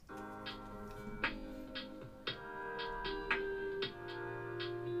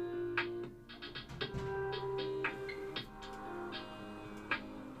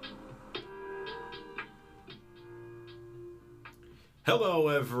Hello,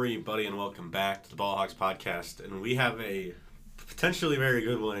 everybody, and welcome back to the Ballhawks podcast. And we have a potentially very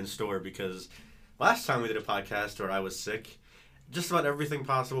good one in store because last time we did a podcast where I was sick, just about everything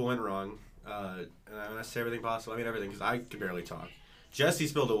possible went wrong. And when I say everything possible, I mean everything because I could barely talk. Jesse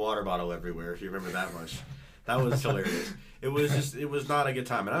spilled a water bottle everywhere, if you remember that much. That was hilarious. It was not a good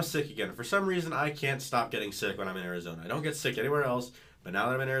time. And I'm sick again. For some reason, I can't stop getting sick when I'm in Arizona. I don't get sick anywhere else, but now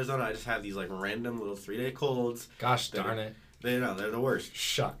that I'm in Arizona, I just have these random little 3-day colds. Gosh darn it. They're the worst.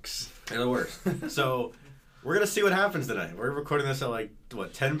 Shucks. They're the worst. So we're going to see what happens tonight. We're recording this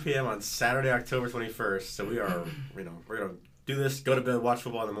at 10 p.m. on Saturday, October 21st. So we are, we're going to do this, go to bed, watch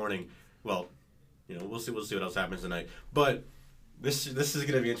football in the morning. Well, we'll see what else happens tonight. But this is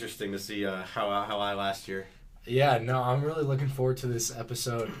going to be interesting to see how I last year. Yeah, no, I'm really looking forward to this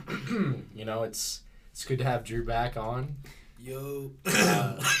episode. It's good to have Drew back on. Yo.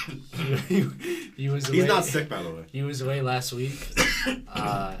 He was away. He's not sick, by the way. He was away last week,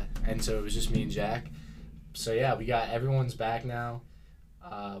 and so it was just me and Jack. So, yeah, we got everyone's back now.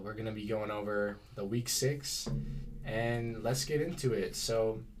 We're going to be going over the Week 6, and let's get into it.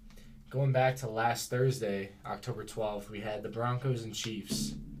 So, going back to last Thursday, October 12th, we had the Broncos and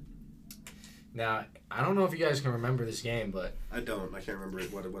Chiefs. Now, I don't know if you guys can remember this game, but... I don't. I can't remember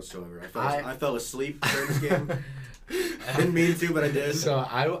it whatsoever. I fell asleep during this game. I didn't mean to, but I did. So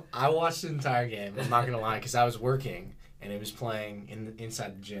I watched the entire game. I'm not going to lie, because I was working, and it was playing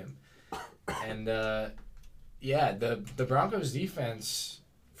inside the gym. And, the Broncos defense,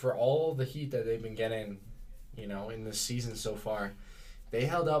 for all the heat that they've been getting, in this season so far, they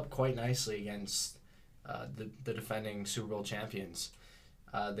held up quite nicely against the defending Super Bowl champions.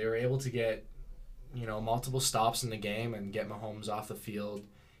 They were able to get, multiple stops in the game and get Mahomes off the field,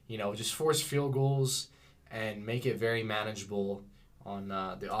 just force field goals and make it very manageable on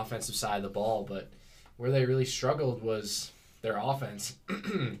the offensive side of the ball. But where they really struggled was their offense,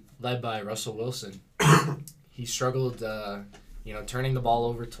 led by Russell Wilson. He struggled, turning the ball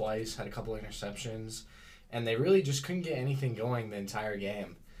over twice, had a couple interceptions, and they really just couldn't get anything going the entire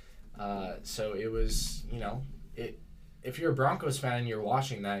game. So it was, if you're a Broncos fan and you're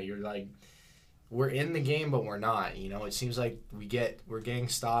watching that, you're like, we're in the game, but we're not. It seems like we're getting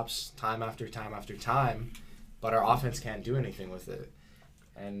stops time after time after time, but our offense can't do anything with it.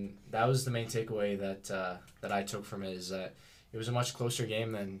 And that was the main takeaway that I took from it, is that it was a much closer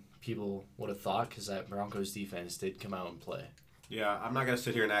game than people would have thought, because that Broncos defense did come out and play. Yeah, I'm not going to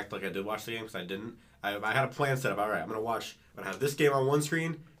sit here and act like I did watch the game, because I didn't. I had a plan set up. All right, I'm going to have this game on one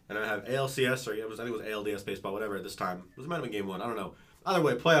screen, and I have ALCS, or I think it was ALDS baseball, whatever at this time. It might have been game 1. I don't know. Either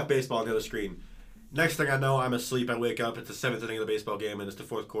way, playoff baseball on the other screen. Next thing I know, I'm asleep. I wake up. It's the 7th inning of the baseball game, and it's the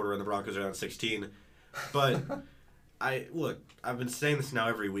 4th quarter, and the Broncos are down 16. But I've been saying this now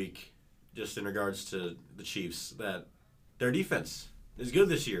every week, just in regards to the Chiefs, that their defense is good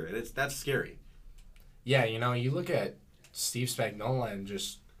this year, and that's scary. Yeah, you look at Steve Spagnuolo and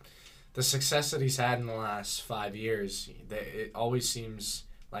just the success that he's had in the last 5 years. It always seems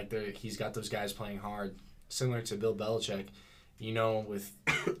like he's got those guys playing hard, similar to Bill Belichick. With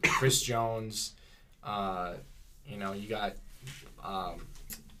Chris Jones, you got,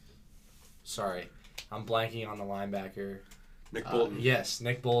 sorry, I'm blanking on the linebacker. Nick Bolton. Yes,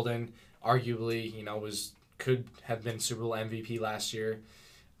 Nick Bolton, arguably, could have been Super Bowl MVP last year.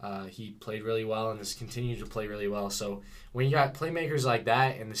 He played really well and has continued to play really well. So when you got playmakers like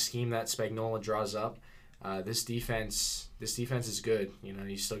that and the scheme that Spagnuolo draws up, this defense is good.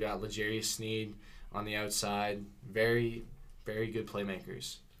 You still got L'Jarius Sneed on the outside. Very, very good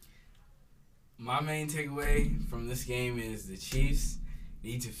playmakers. My main takeaway from this game is the Chiefs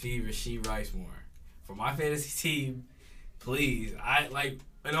need to feed Rashee Rice more. For my fantasy team, please.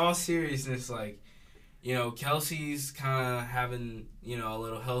 In all seriousness, Kelsey's kind of having, a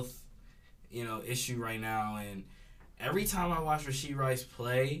little health, issue right now. And every time I watch Rashee Rice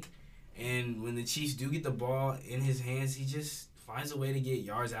play, and when the Chiefs do get the ball in his hands, he just finds a way to get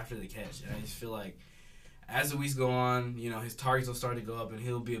yards after the catch. And I just feel like as the weeks go on, his targets will start to go up and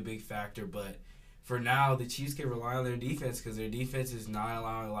he'll be a big factor. But for now, the Chiefs can rely on their defense because their defense is not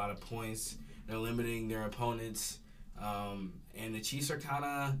allowing a lot of points. They're limiting their opponents. And the Chiefs are kind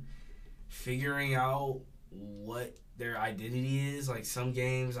of figuring out what their identity is. Like some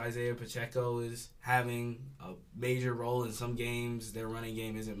games, Isaiah Pacheco is having a major role. In some games, their running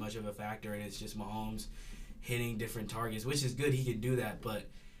game isn't much of a factor, and it's just Mahomes hitting different targets, which is good. He can do that, but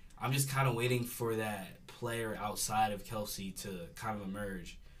I'm just kind of waiting for that player outside of Kelsey to kind of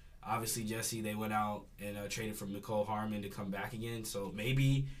emerge. Obviously, Jesse, they went out and traded for Mecole Hardman to come back again, so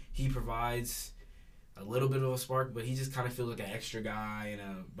maybe he provides a little bit of a spark, but he just kind of feels like an extra guy in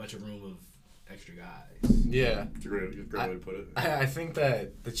a bunch of room of extra guys. Yeah. It's a great way to put it. I think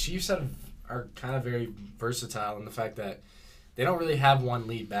that the Chiefs are kind of very versatile in the fact that they don't really have one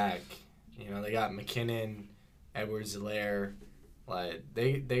lead back. You know, they got McKinnon, Edwards-Helaire. Like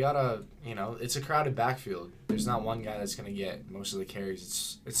they got it's a crowded backfield. There's not one guy that's gonna get most of the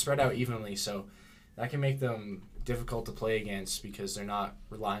carries. It's spread out evenly, so that can make them difficult to play against because they're not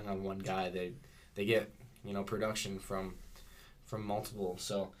relying on one guy. They get production from multiple.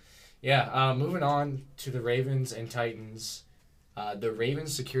 So yeah, moving on to the Ravens and Titans. The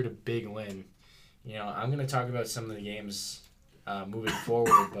Ravens secured a big win. I'm gonna talk about some of the games moving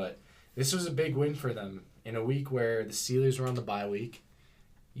forward, but this was a big win for them. In a week where the Steelers were on the bye week,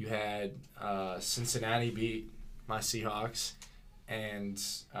 you had Cincinnati beat my Seahawks, and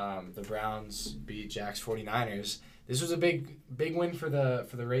the Browns beat Jack's 49ers. This was a big win for the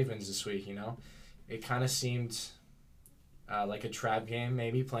Ravens this week. It kind of seemed like a trap game,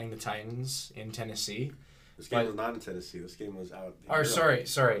 maybe playing the Titans in Tennessee. This game was not in Tennessee. This game was out.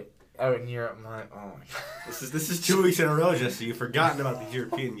 Sorry. Out in Europe. Oh my God. This is 2 weeks in a row, Jesse. You've forgotten about the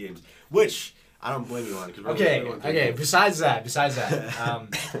European games, which I don't blame you on. Okay. Besides that,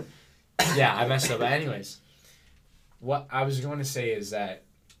 yeah, I messed up. But anyways, what I was going to say is that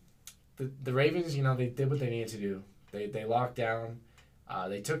the Ravens, they did what they needed to do. They locked down.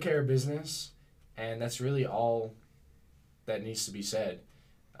 They took care of business, and that's really all that needs to be said.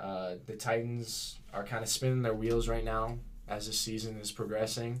 The Titans are kind of spinning their wheels right now as the season is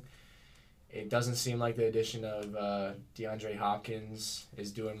progressing. It doesn't seem like the addition of DeAndre Hopkins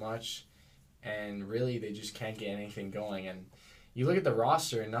is doing much. And really, they just can't get anything going. And you look at the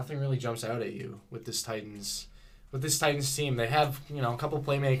roster, and nothing really jumps out at you with this Titans team. They have a couple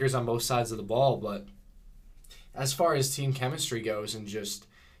playmakers on both sides of the ball, but as far as team chemistry goes, and just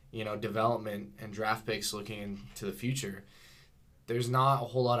development and draft picks looking into the future, there's not a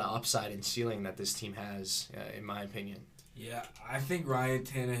whole lot of upside and ceiling that this team has, in my opinion. Yeah, I think Ryan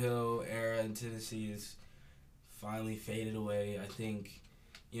Tannehill era in Tennessee is finally faded away. I think.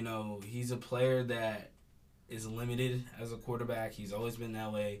 He's a player that is limited as a quarterback. He's always been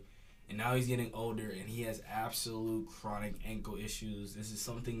that way. And now he's getting older, and he has absolute chronic ankle issues. This is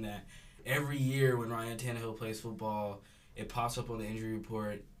something that every year when Ryan Tannehill plays football, it pops up on the injury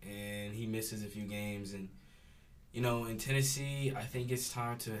report, and he misses a few games. And, in Tennessee, I think it's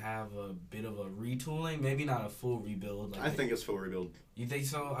time to have a bit of a retooling. Maybe not a full rebuild. I think it's full rebuild. You think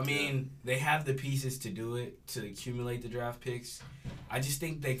so? I mean, they have the pieces to do it, to accumulate the draft picks. I just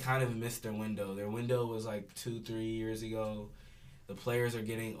think they kind of missed their window. Their window was like 2-3 years ago. The players are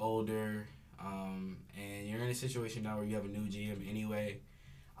getting older, and you're in a situation now where you have a new GM anyway.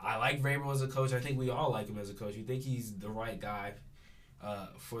 I like Vrabel as a coach. I think we all like him as a coach. We think he's the right guy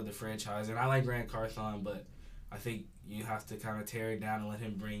for the franchise. And I like Grant Carthon, but I think you have to kind of tear it down and let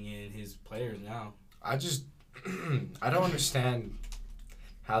him bring in his players now. I don't understand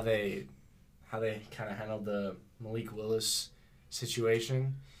how they kind of handled the Malik Willis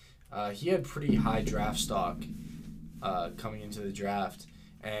situation. He had pretty high draft stock coming into the draft,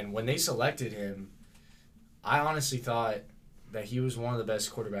 and when they selected him, I honestly thought that he was one of the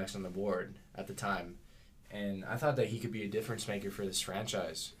best quarterbacks on the board at the time, and I thought that he could be a difference maker for this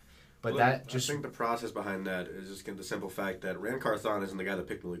franchise. But I think the process behind that is just the simple fact that Rand Carthon isn't the guy that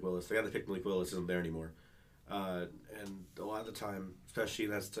picked Malik Willis. The guy that picked Malik Willis isn't there anymore. And a lot of the time, especially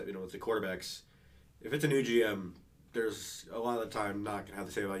with the quarterbacks, if it's a new GM, there's a lot of the time not going to have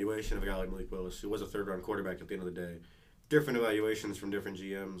the same evaluation of a guy like Malik Willis, who was a third-round quarterback at the end of the day. Different evaluations from different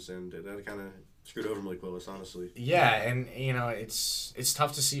GMs, and that kind of screwed over Malik Willis, honestly. Yeah, and it's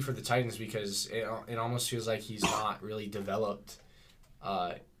tough to see for the Titans because it almost feels like he's not really developed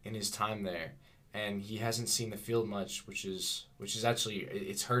in his time there, and he hasn't seen the field much, which is actually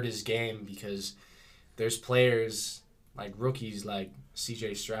it's hurt his game because there's players like rookies like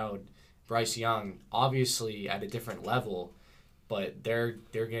C.J. Stroud, Bryce Young, obviously at a different level, but they're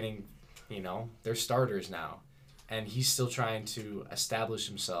getting they're starters now, and he's still trying to establish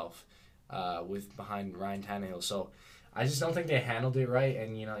himself behind Ryan Tannehill. So I just don't think they handled it right,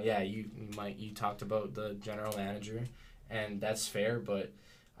 and you talked about the general manager, and that's fair, but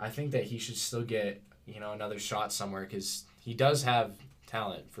I think that he should still get, another shot somewhere because he does have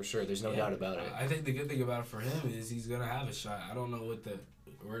talent for sure. There's no doubt about it. I think the good thing about it for him is he's gonna have a shot. I don't know what the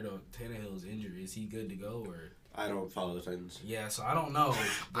word on Tannehill's injury. Is he good to go or? I don't follow the Titans. Yeah, so I don't know.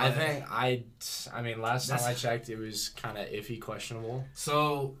 I mean, last time I checked, it was kind of iffy, questionable.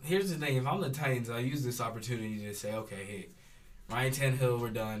 So here's the thing: if I'm the Titans, I use this opportunity to say, okay, hey, Ryan Tannehill,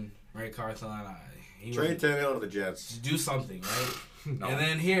 we're done. Ray Carthon, trade Tannehill to the Jets. Do something, right? No. And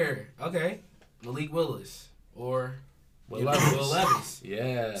then here, okay, Malik Willis or Will Will Levis. Levis.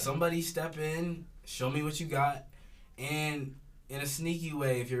 Yeah. Somebody step in, show me what you got, and in a sneaky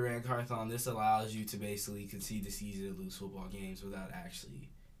way, if you're Rand Carthon, this allows you to basically concede the season and lose football games without actually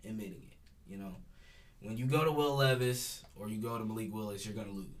admitting it. You know, when you go to Will Levis or you go to Malik Willis, you're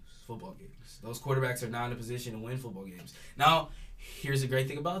gonna lose football games. Those quarterbacks are not in a position to win football games. Now, here's the great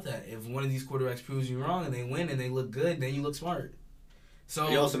thing about that: if one of these quarterbacks proves you wrong and they win and they look good, then you look smart. So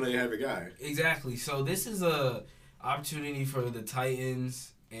You also know you have your guy. exactly. So this is a opportunity for the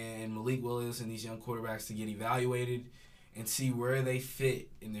Titans and Malik Willis and these young quarterbacks to get evaluated and see where they fit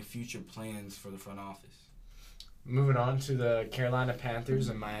in their future plans for the front office. Moving on to the Carolina Panthers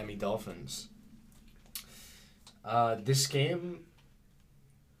and Miami Dolphins. This game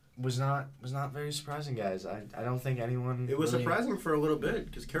was not very surprising, guys. I don't think anyone. It was really... surprising for a little bit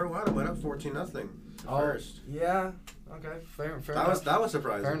because Carolina went up 14-0 first. Yeah. Okay. Fair That enough. was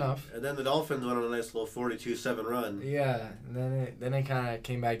surprising. Fair enough. And then the Dolphins went on a nice little 42-7 run. Yeah. And then it kind of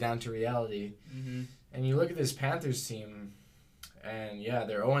came back down to reality. Mm-hmm. And you look at this Panthers team, and yeah,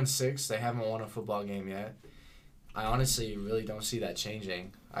 they're 0-6. They haven't won a football game yet. I honestly really don't see that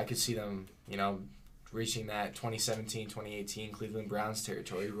changing. I could see them, reaching that 2017, 2018 Cleveland Browns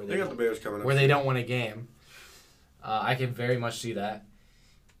territory where They got the Bears coming up. where they don't win a game. I can very much see that.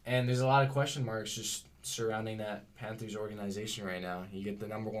 And there's a lot of question marks just surrounding that Panthers organization right now. You get the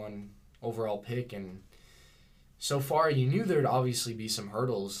number 1 overall pick, and so far you knew there'd obviously be some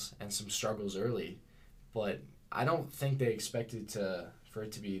hurdles and some struggles early, but I don't think they expected for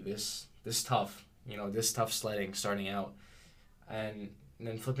it to be this tough, this tough sledding starting out. And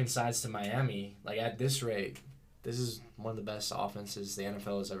then flipping sides to Miami, like at this rate, this is one of the best offenses the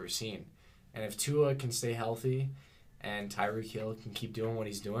NFL has ever seen. And if Tua can stay healthy and Tyreek Hill can keep doing what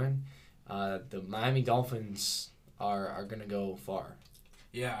he's doing, the Miami Dolphins are going to go far.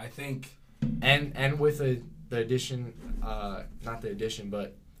 Yeah, I think. And with the addition, not the addition,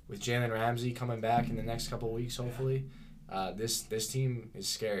 but with Jalen Ramsey coming back in the next couple of weeks, hopefully, this team is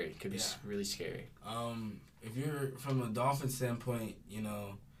scary. Could be really scary. If you're from a Dolphins standpoint, you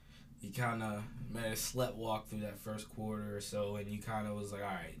kind of made a sleptwalk through that first quarter or so, and you kind of was like, all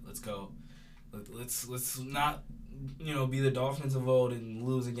right, let's go. Let's not, be the Dolphins of old and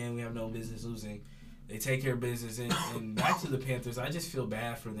lose a game we have no business losing. They take care of business. And back to the Panthers, I just feel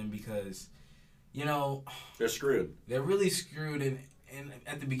bad for them because, They're screwed. they're really screwed. And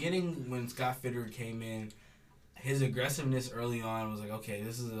at the beginning when Scott Fitterer came in, his aggressiveness early on was like, okay,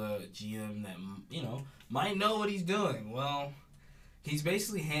 this is a GM that, might know what he's doing. Well, he's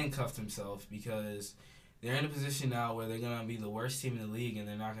basically handcuffed himself because they're in a position now where they're going to be the worst team in the league and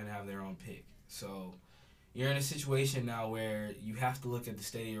they're not going to have their own pick. So you're in a situation now where you have to look at the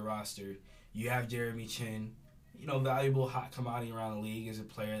state of your roster. You have Jeremy Chin, valuable hot commodity around the league as a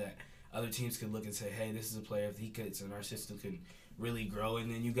player that other teams could look and say, hey, this is a player if he gets in our system can really grow.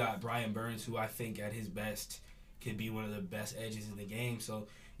 And then you got Brian Burns, who I think at his best could be one of the best edges in the game. So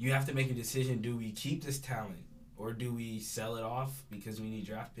you have to make a decision. Do we keep this talent or do we sell it off because we need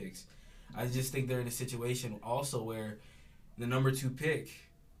draft picks? I just think they're in a situation also where the number 2 pick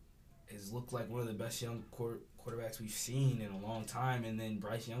has looked like one of the best young quarterbacks we've seen in a long time, and then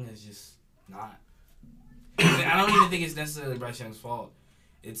Bryce Young is just not. I don't even think it's necessarily Bryce Young's fault.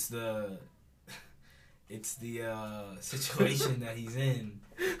 It's the situation that he's in.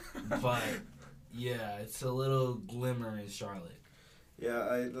 But yeah, it's a little glimmer in Charlotte.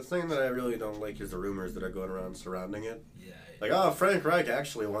 Yeah, the thing that I really don't like is the rumors that are going around surrounding it. Yeah. Like, Frank Reich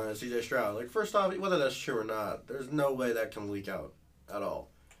actually wanted C.J. Stroud. Like, first off, whether that's true or not, there's no way that can leak out at all.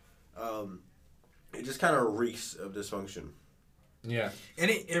 It just kind of reeks of dysfunction. Yeah. And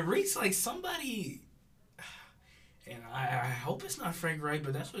it reeks like somebody, and I hope it's not Frank Reich,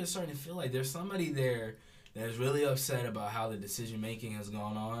 but that's what it's starting to feel like. There's somebody there that is really upset about how the decision-making has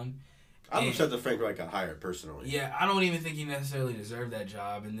gone on. I'm upset that Frank Reich got hired, personally. Yeah, I don't even think he necessarily deserved that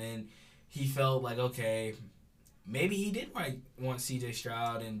job. And then he felt like, okay, maybe he did want C.J.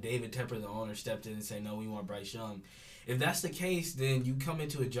 Stroud, and David Tepper, the owner, stepped in and said, no, we want Bryce Young. If that's the case, then you come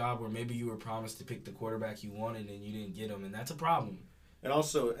into a job where maybe you were promised to pick the quarterback you wanted and you didn't get him, and that's a problem. And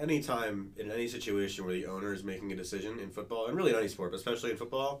also, any time in any situation where the owner is making a decision in football, and really in any sport, but especially in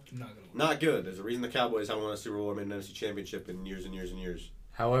football, not good. There's a reason the Cowboys haven't won a Super Bowl or made an NFC Championship in years and years and years.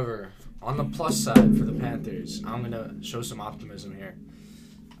 However, on the plus side for the Panthers, I'm going to show some optimism here.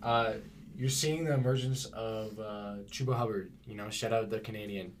 You're seeing the emergence of Chuba Hubbard, shout out the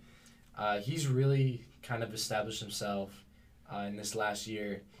Canadian. He's really kind of established himself in this last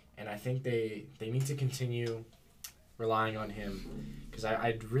year, and I think they need to continue relying on him because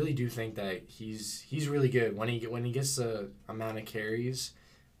I really do think that he's really good. When he gets the amount of carries,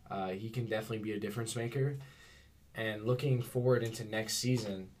 he can definitely be a difference maker. And looking forward into next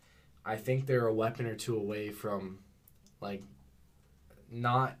season, I think they're a weapon or two away from, like,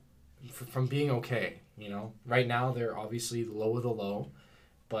 from being okay, you know? Right now, they're obviously low of the low,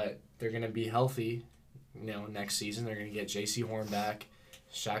 but they're going to be healthy, you know, next season. They're going to get J.C. Horn back,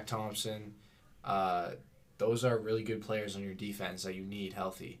 Shaq Thompson. Those are really good players on your defense that you need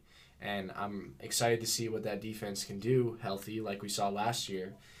healthy. And I'm excited to see what that defense can do healthy like we saw last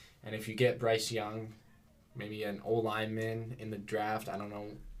year. And if you get Bryce Young, maybe an O-lineman in the draft, I don't know,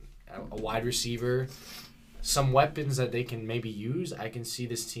 a wide receiver, some weapons that they can maybe use, I can see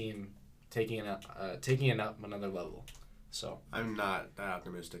this team taking it up another level. So I'm not that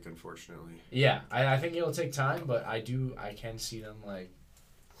optimistic, unfortunately. yeah, I think it'll take time, but I can see them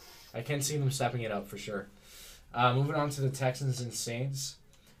stepping it up for sure. Moving on to the Texans and Saints.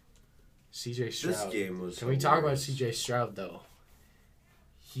 CJ Stroud. This game was. Can we talk about CJ Stroud though?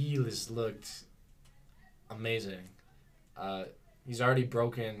 He has looked amazing. He's already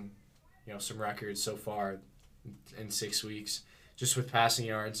broken, you know, some records so far in 6 weeks, just with passing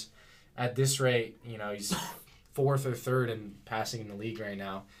yards. At this rate, you know, he's fourth or third in passing in the league right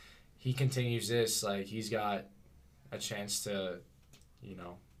now. He continues this, like, he's got a chance to, you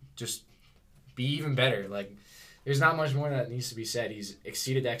know, just be even better. Like, there's not much more that needs to be said. He's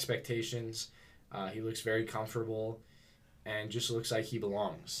exceeded expectations. He looks very comfortable and just looks like he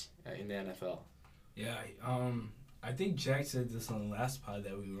belongs in the NFL. Yeah, I think Jack said this on the last pod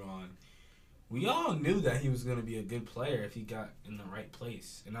that we were on. We all knew that he was going to be a good player if he got in the right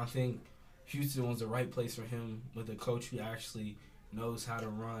place. And I think Houston was the right place for him with a coach who actually knows how to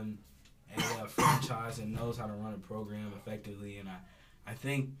run a franchise and knows how to run a program effectively. And I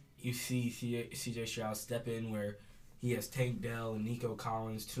think you see C.J. Stroud step in where he has Tank Dell and Nico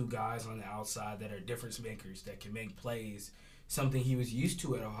Collins, two guys on the outside that are difference makers that can make plays, something he was used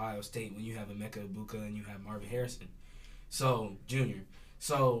to at Ohio State when you have Emeka Egbuka and you have Marvin Harrison, Jr.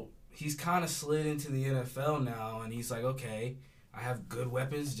 So he's kind of slid into the NFL now, and he's like, okay, I have good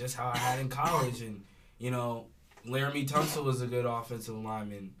weapons just how I had in college. And, you know, Laramie Tunsil is a good offensive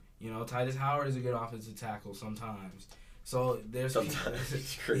lineman. You know, Titus Howard is a good offensive tackle sometimes. So there's Sometimes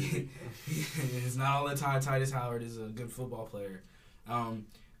it's crazy. it's not all the time Titus Howard is a good football player.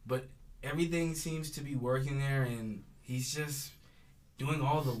 But everything seems to be working there, and he's just doing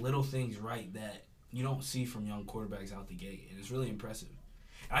all the little things right that you don't see from young quarterbacks out the gate, and it's really impressive.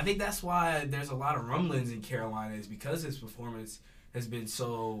 And I think that's why there's a lot of rumblings in Carolina, is because his performance has been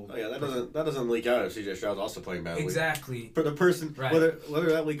so. Oh yeah, that doesn't leak out if CJ Stroud's also playing badly. Exactly. For the person, Right. whether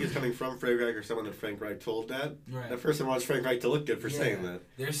that leak is coming from Frank Reich or someone that Frank Reich told that person wants Frank Reich to look good for saying that.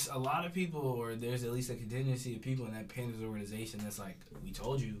 There's a lot of people, or there's at least a contingency of people in that Panthers organization that's like, we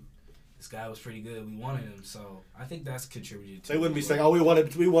told you, this guy was pretty good, we wanted him. So I think that's contributed to. They wouldn't be saying, "Oh, we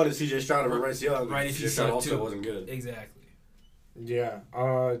wanted CJ Stroud over Bryce Young." Right, if CJ you Stroud suck also too. wasn't good. Exactly. Yeah.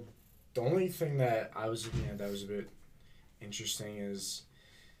 The only thing that I was looking at that was a bit interesting is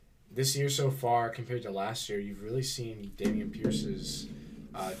this year so far compared to last year, you've really seen Dameon Pierce's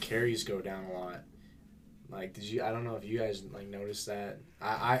carries go down a lot. Like, I don't know if you guys like noticed that.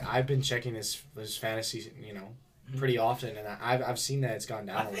 I've been checking his fantasy, you know, pretty often, and I've seen that it's gone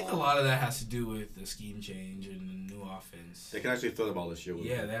down a lot. I think a lot of that has to do with the scheme change and the new offense. They can actually throw the ball this year.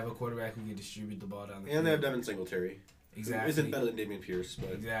 Yeah, they have a quarterback who can distribute the ball down the field. And they have Devin Singletary. Exactly. Who isn't better than Dameon Pierce,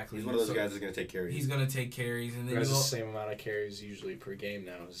 but exactly. he's one of those guys that's going to take carries. He's going to take carries. And He then has the same amount of carries usually per game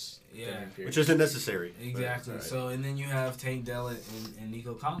now as Dameon Pierce. Which isn't necessary. Exactly. Right. So, and then you have Tank Dell and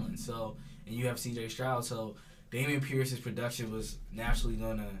Nico Collins. So, and you have C.J. Stroud. So, Dameon Pierce's production was naturally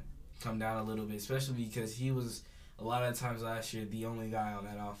going to come down a little bit, especially because he was, a lot of times last year, the only guy on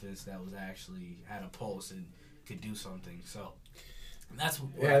that offense that was actually had a pulse and could do something. So, that's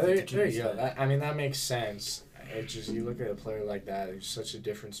what there you go. That makes sense. It's just, you look at a player like that, he's such a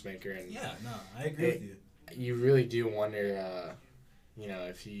difference maker, and yeah, no, I agree with you. You really do wonder, you know,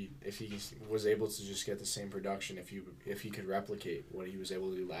 if he was able to just get the same production, if he could replicate what he was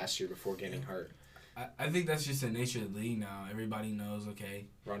able to do last year before getting hurt. I think that's just the nature of the league now. Everybody knows, okay,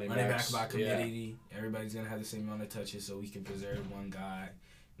 running back by committee. Yeah. Everybody's going to have the same amount of touches, so we can preserve one guy.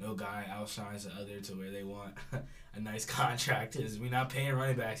 No guy outshines the other to where they want a nice contract. We're not paying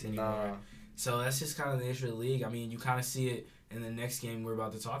running backs anymore. Nah. So that's just kind of the nature of the league. I mean, you kind of see it in the next game we're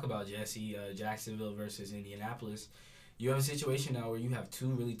about to talk about, Jesse, Jacksonville versus Indianapolis. You have a situation now where you have two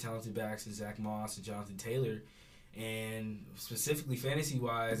really talented backs in Zach Moss and Jonathan Taylor. And specifically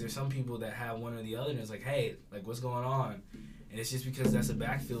fantasy-wise, there's some people that have one or the other, and it's like, hey, like, what's going on? And it's just because that's a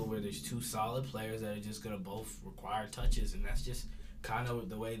backfield where there's two solid players that are just going to both require touches, and that's just kind of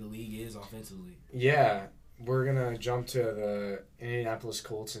the way the league is offensively. Yeah, we're going to jump to the Indianapolis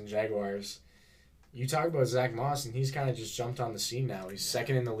Colts and Jaguars. you talk about Zach Moss, and he's kind of just jumped on the scene now. He's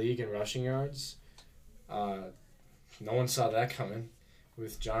second in the league in rushing yards. No one saw that coming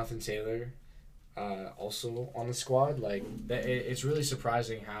with Jonathan Taylor also on the squad. Like, it's really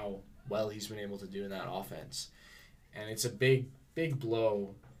surprising how well he's been able to do in that offense. And it's a big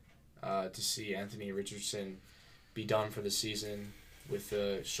blow to see Anthony Richardson be done for the season with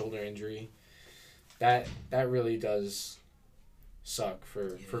a shoulder injury. That really does suck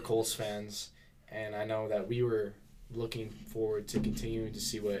for Colts fans. And I know that we were looking forward to continuing to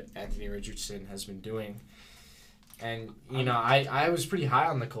see what Anthony Richardson has been doing. And, I was pretty high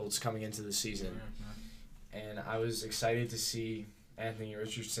on the Colts coming into the season. And I was excited to see Anthony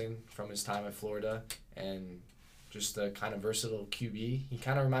Richardson from his time at Florida and just a kind of versatile QB. He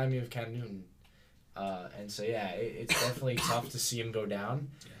kind of reminded me of Cam Newton. And so, it's definitely tough to see him go down.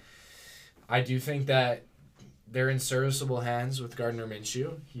 Yeah. I do think that they're in serviceable hands with Gardner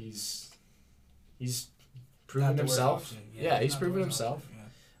Minshew. He's proven himself. He's proven himself.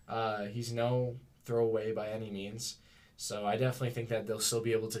 Yeah. He's no throwaway by any means. So I definitely think that they'll still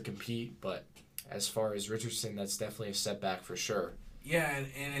be able to compete. But as far as Richardson, that's definitely a setback for sure. Yeah,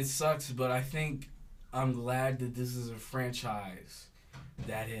 and it sucks, but I think I'm glad that this is a franchise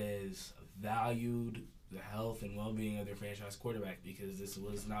that has valued the health and well-being of their franchise quarterback, because this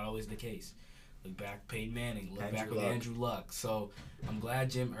was not always the case. Look back, Peyton Manning. Look back with Andrew Luck. So I'm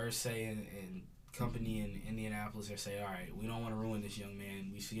glad Jim Irsay and company in Indianapolis are saying, all right, we don't want to ruin this young man.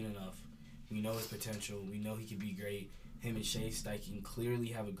 We've seen enough. We know his potential. We know he can be great. Him and Shane Steichen clearly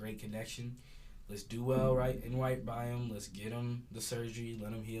have a great connection. Let's do well right by him. Let's get him the surgery,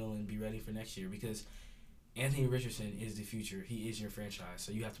 let him heal, and be ready for next year, because Anthony Richardson is the future. He is your franchise,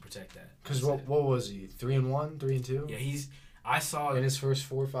 so you have to protect that. Because what was he? 3-1, 3-2? Yeah, I saw in his first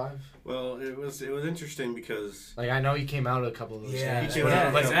 4 or 5. Well, it was interesting because I know he came out a couple of those games.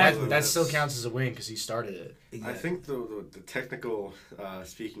 Exactly. That still counts as a win because he started it. Exactly. I think the technical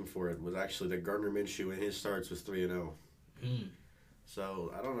speaking for it was actually that Gardner Minshew in his starts was 3-0.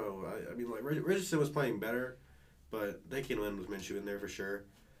 So I don't know. I mean, like, Richardson was playing better, but they can win with Minshew in there for sure.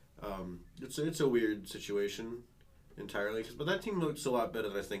 It's a weird situation entirely, but that team looks a lot better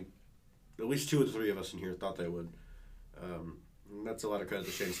than I think at least 2 of the 3 of us in here thought they would. And that's a lot of credit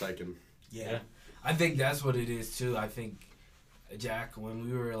to Shane Steichen. Yeah, I think that's what it is too. I think, Jack, when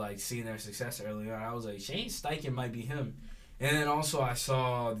we were like seeing their success early on, I was like, Shane Steichen might be him. And then also I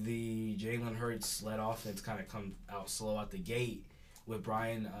saw the Jalen Hurts-led offense kind of come out slow out the gate with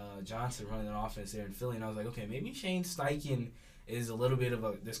Brian Johnson running an offense there in Philly, and I was like, okay, maybe Shane Steichen is a little bit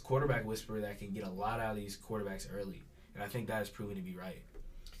of this quarterback whisperer that can get a lot out of these quarterbacks early, and I think that has proven to be right.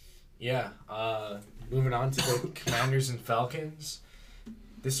 Yeah, moving on to the Commanders and Falcons.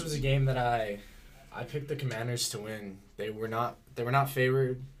 This was a game that I picked the Commanders to win. They were not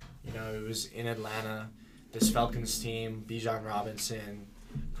favored. It was in Atlanta. This Falcons team, Bijan Robinson,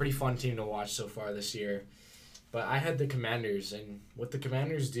 pretty fun team to watch so far this year. But I had the Commanders, and what the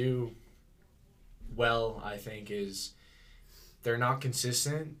Commanders do well, I think, is they're not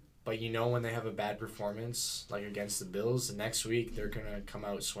consistent, but when they have a bad performance, like against the Bills, the next week they're going to come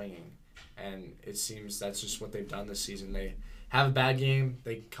out swinging. And it seems that's just what they've done this season. They have a bad game,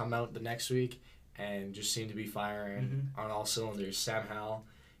 they come out the next week and just seem to be firing on all cylinders. Sam Howell,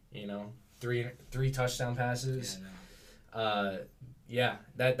 three touchdown passes.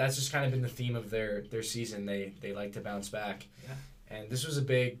 That's just kind of been the theme of their season. They like to bounce back. Yeah. And this was a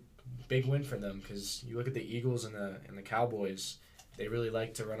big win for them, because you look at the Eagles and the Cowboys, they really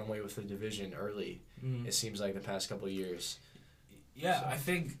like to run away with the division early. It seems like the past couple of years. Yeah, so. I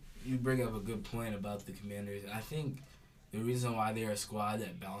think you bring up a good point about the Commanders. I think the reason why they're a squad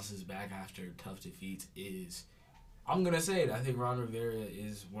that bounces back after tough defeats is, I'm going to say it, I think Ron Rivera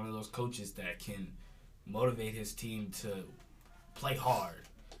is one of those coaches that can motivate his team to play hard.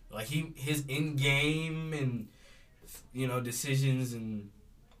 Like, his in-game and, decisions and,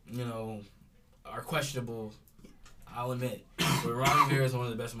 are questionable, I'll admit. But Ron Rivera is one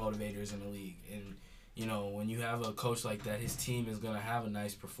of the best motivators in the league. And, when you have a coach like that, his team is going to have a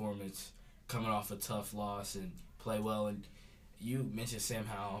nice performance coming off a tough loss and play well. And you mentioned Sam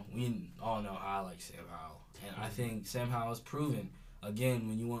Howell. We all know how I like Sam Howell. And I think Sam Howell has proven, again,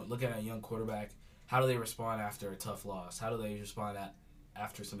 when you want to look at a young quarterback, how do they respond after a tough loss? How do they respond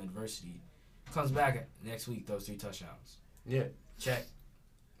after some adversity? Comes back next week, those 3 touchdowns. Yeah. Check.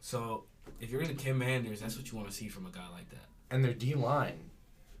 So, if you're in the Commanders, that's what you want to see from a guy like that. And their D-line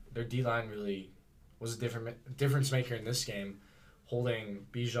really was a difference maker in this game, holding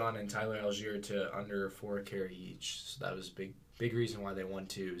Bijan and Tyler Algier to under 4 carry each. So that was big reason why they won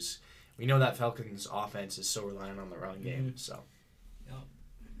too. We know that Falcons offense is so reliant on the run game. So. Yep.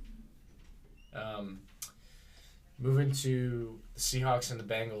 Moving to the Seahawks and the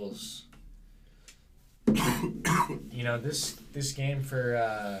Bengals. This game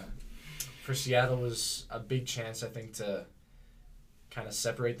for Seattle was a big chance, I think, to kind of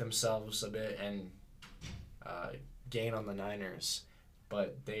separate themselves a bit and gain on the Niners,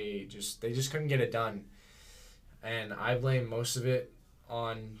 but they just couldn't get it done, and I blame most of it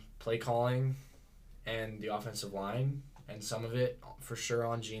on play calling and the offensive line, and some of it for sure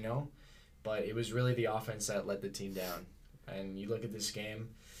on Geno, but it was really the offense that let the team down. And you look at this game,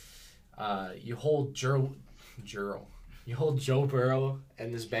 you hold Joe Burrow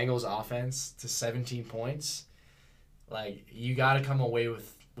and this Bengals offense to 17 points. Like, you got to come away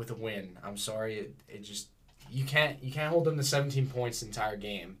with a win. I'm sorry, it just you can't hold them to 17 points the entire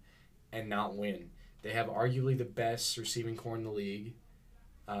game and not win. They have arguably the best receiving core in the league,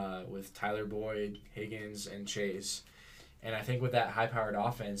 with Tyler Boyd, Higgins, and Chase. And I think with that high-powered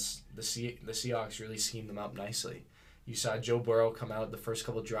offense, the Seahawks really schemed them up nicely. You saw Joe Burrow come out the first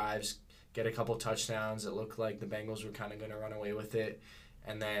couple drives, get a couple touchdowns. It looked like the Bengals were kind of going to run away with it.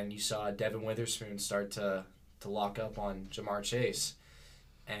 And then you saw Devin Witherspoon start to lock up on Jamar Chase.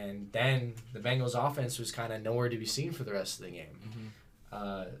 And then the Bengals offense was kind of nowhere to be seen for the rest of the game.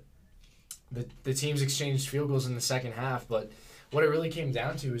 Mm-hmm. The teams exchanged field goals in the second half, but what it really came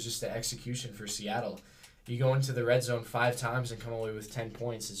down to was just the execution for Seattle. You go into the red zone 5 times and come away with 10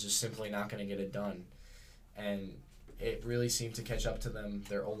 points. It's just simply not going to get it done. And it really seemed to catch up to them,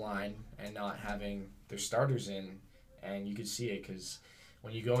 their O-line, and not having their starters in. And you could see it because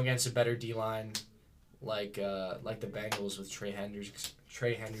when you go against a better D-line like the Bengals with Trey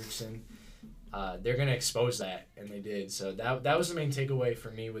Hendrickson, they're going to expose that, and they did. So that was the main takeaway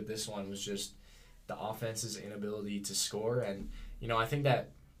for me with this one, was just the offense's inability to score. And, I think that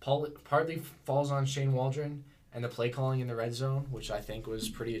partly falls on Shane Waldron and the play calling in the red zone, which I think was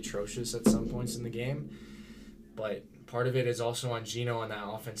pretty atrocious at some points in the game. But part of it is also on Geno on that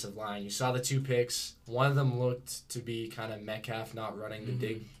offensive line. You saw the 2 picks. One of them looked to be kind of Metcalf not running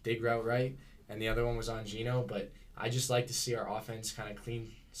the dig route right, and the other one was on Geno. But I just like to see our offense kind of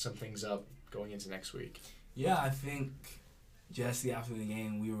clean some things up going into next week. Yeah, I think, Jesse, after the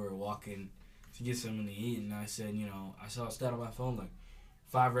game, we were walking to get something to eat, and I said, I saw a stat on my phone,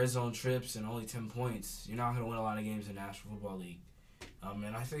 5 red zone trips and only 10 points. You're not going to win a lot of games in the National Football League.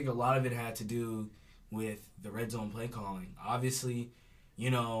 And I think a lot of it had to do with the red zone play calling. Obviously,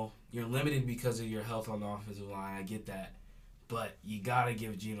 you're limited because of your health on the offensive line. I get that. But you got to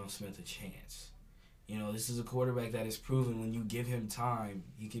give Geno Smith a chance. This is a quarterback that has proven when you give him time,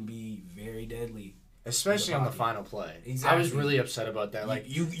 he can be very deadly. Especially on the final play. Exactly. I was really upset about that.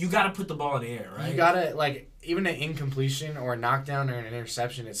 You got to put the ball in the air, right? You got to, even an incompletion or a knockdown or an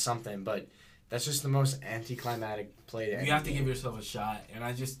interception is something, but that's just the most anticlimactic play. You have to give yourself a shot, and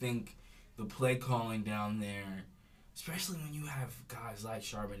I just think the play calling down there, especially when you have guys like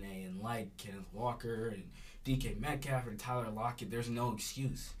Charbonnet and like Kenneth Walker and DK Metcalf and Tyler Lockett, there's no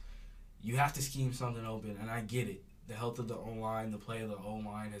excuse. You have to scheme something open, and I get it. The health of the O-line, the play of the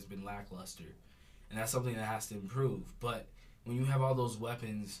O-line has been lackluster. And that's something that has to improve. But when you have all those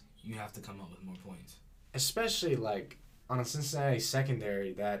weapons, you have to come up with more points. Especially, on a Cincinnati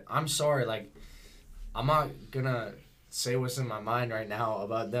secondary that, I'm sorry, I'm not going to say what's in my mind right now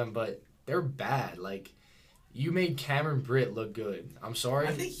about them, but they're bad. You made Cameron Britt look good. I'm sorry.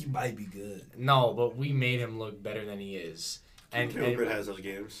 I think he might be good. No, but we made him look better than he is. And Britt has those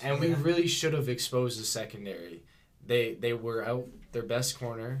games. And we really should have exposed the secondary. They were out their best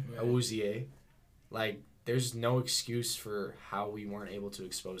corner, right. Awuzie. There's no excuse for how we weren't able to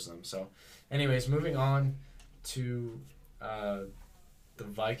expose them. So, anyways, moving on to the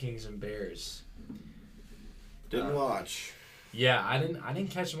Vikings and Bears. Didn't watch. Yeah, I didn't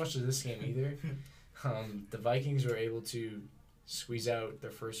catch much of this game either. The Vikings were able to squeeze out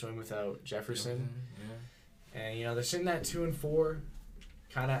their first win without Jefferson. Yeah. And they're sitting at 2-4,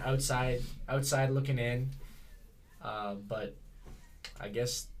 kind of outside looking in. But I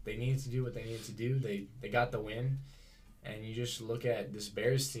guess they needed to do what they needed to do. They got the win, and you just look at this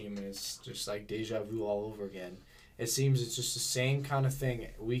Bears team, and it's just like deja vu all over again. It seems it's just the same kind of thing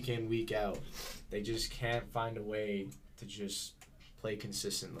week in, week out. They just can't find a way to just play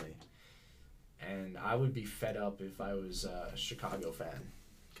consistently. And I would be fed up if I was a Chicago fan,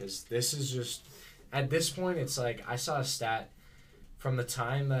 because this is just, at this point, it's I saw a stat from the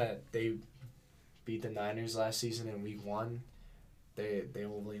time that they beat the Niners last season in week 1. They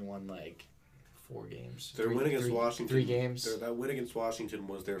only won 4 games. Their win against Washington. 3 games. That win against Washington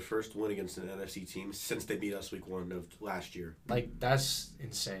was their first win against an NFC team since they beat us week 1 of last year. That's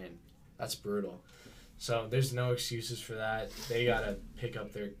insane. That's brutal. So there's no excuses for that. They gotta pick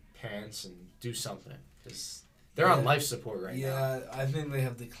up their pants and do something. Because they're on life support right now. Yeah, I think they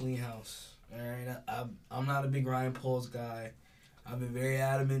have to clean house. All right, I'm not a big Ryan Poles guy. I've been very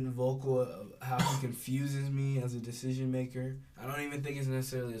adamant and vocal of how he confuses me as a decision maker. I don't even think it's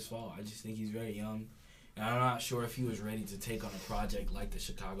necessarily his fault. I just think he's very young. And I'm not sure if he was ready to take on a project like the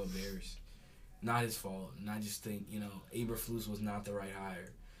Chicago Bears. Not his fault. And I just think, Eberflus was not the right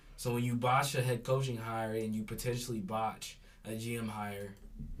hire. So when you botch a head coaching hire and you potentially botch a GM hire,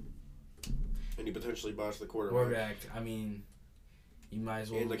 and you potentially botch the quarterback. I mean, you might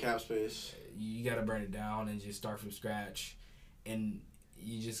as well. In the cap space. You got to burn it down and just start from scratch. And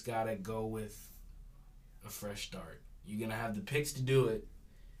you just got to go with a fresh start. You're going to have the picks to do it.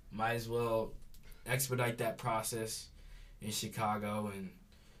 Might as well expedite that process in Chicago and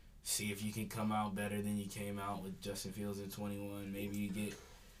see if you can come out better than you came out with Justin Fields in 21. Maybe you get,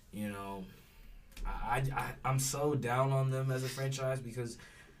 I'm so down on them as a franchise because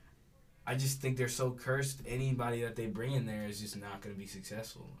I just think they're so cursed. Anybody that they bring in there is just not going to be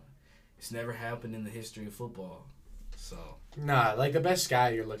successful. It's never happened in the history of football. So Nah, like the best guy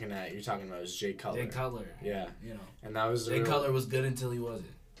you're looking at, you're talking about is Jay Cutler. Jay Cutler. Yeah. You know. And that was the Jay Cutler was good until he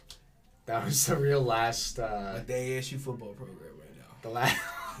wasn't. That was the real last Like the ASU football program right now. the last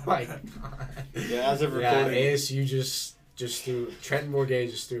my God. Yeah, as of recording. Yeah, ASU just threw Trenton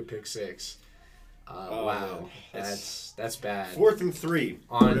Bourguet just threw a pick 6. Wow. man. That's bad. 4th and 3.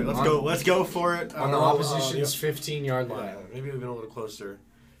 Let's go for it. On the opposition's 15-yard line. Yeah, maybe we've been a little closer.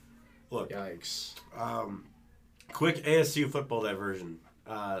 Look. Yikes. Quick ASU football diversion.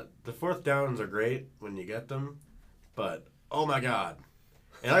 The 4th downs are great when you get them, but oh my God.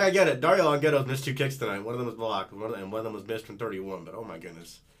 And I get it. Dario Longetto missed 2 kicks tonight. One of them was blocked, and one of them was missed from 31. But oh my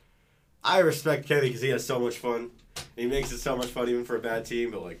goodness, I respect Kenny because he has so much fun. He makes it so much fun even for a bad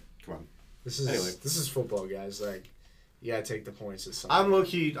team. But come on. This is football, guys. Like, you gotta take the points at some. I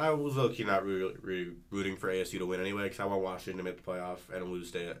was low key not really rooting for ASU to win anyway because I want Washington to make the playoff and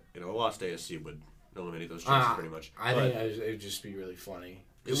lose to a lost ASU would eliminate those chances pretty much. I think it would just be really funny.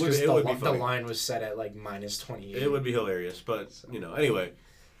 It would be funny. The line was set at like -28. It would be hilarious, but anyway,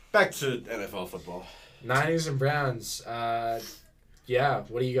 back to NFL football. Niners and Browns. Yeah,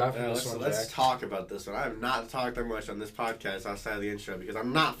 what do you got for this one, Let's Jack? talk about this one. I have not talked that much on this podcast outside of the intro because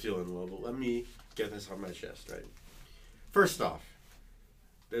I'm not feeling well, but let me get this on my chest, right? First off,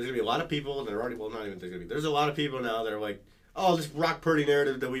 there's going to be a lot of people that are already, there's a lot of people now that are like, oh, this Brock Purdy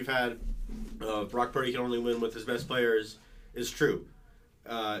narrative that we've had, Brock Purdy can only win with his best players is true.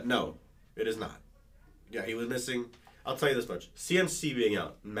 No, it is not. Yeah, he was missing. I'll tell you this much. CMC being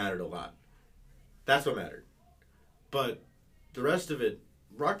out mattered a lot. That's what mattered. But the rest of it,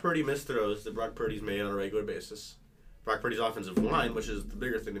 Brock Purdy missed throws that Brock Purdy's made on a regular basis. Brock Purdy's offensive line, which is the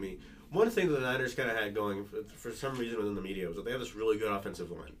bigger thing to me. One thing that the Niners kind of had going, for some reason within the media, was that they have this really good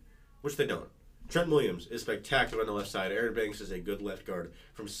offensive line, which they don't. Trent Williams is spectacular on the left side. Aaron Banks is a good left guard.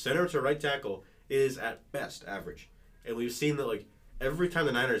 From center to right tackle is at best average. And we've seen that every time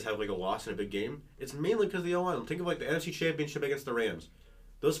the Niners have a loss in a big game, it's mainly because of the O-line. Think of the NFC Championship against the Rams.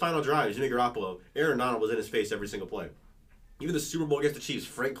 Those final drives, Jimmy Garoppolo, Aaron Donald was in his face every single play. Even the Super Bowl against the Chiefs,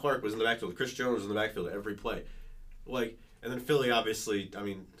 Frank Clark was in the backfield. Chris Jones was in the backfield every play. And then Philly, obviously,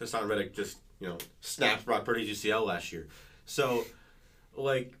 Hassan Reddick just, snapped Brock Purdy's UCL last year. So,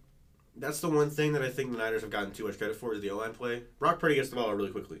 that's the one thing that I think the Niners have gotten too much credit for is the O-line play. Brock Purdy gets the ball really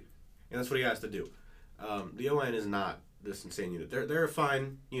quickly, and that's what he has to do. The O-line is not this insane unit. They're a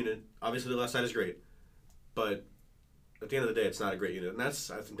fine unit. Obviously, the left side is great, but at the end of the day, it's not a great unit. And that's,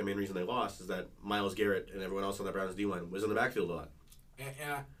 I think, the main reason they lost is that Myles Garrett and everyone else on the Browns D-line was in the backfield a lot.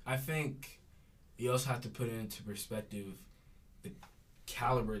 And I think you also have to put it into perspective the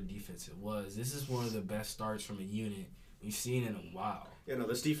caliber of defense it was. This is one of the best starts from a unit we've seen in a while. Yeah, no,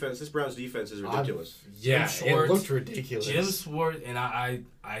 this Browns defense is ridiculous. Yeah, Schwartz, it looked ridiculous. Jim Schwartz, and I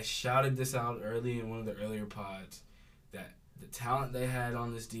shouted this out early in one of the earlier pods, that the talent they had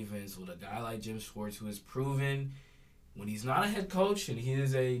on this defense with a guy like Jim Schwartz, who has proven when he's not a head coach and he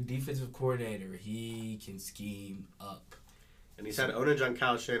is a defensive coordinator, he can scheme up. And he's had ownage on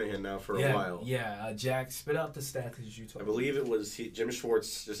Kyle Shanahan now for a while. Yeah, Jack, spit out the stats that you told me. I believe it was Jim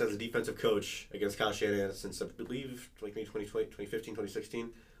Schwartz, just as a defensive coach against Kyle Shanahan since, I believe, maybe 2015, 2016,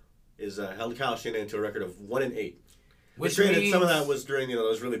 is held Kyle Shanahan to a record of 1-8. Which granted, some of that was during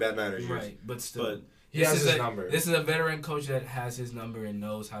those really bad Niners years. Right, but still. But he has his number. This is a veteran coach that has his number and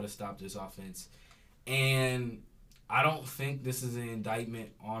knows how to stop this offense. And I don't think this is an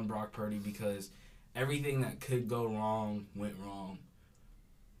indictment on Brock Purdy because everything that could go wrong went wrong.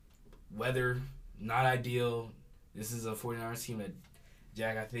 Weather, not ideal. This is a 49ers team that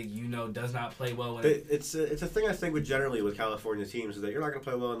Jack, I think does not play well when It's a thing I think generally with California teams is that you're not going to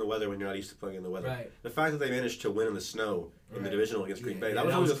play well in the weather when you're not used to playing in the weather. Right. The fact that they managed to win in the snow in the divisional against Green Bay, that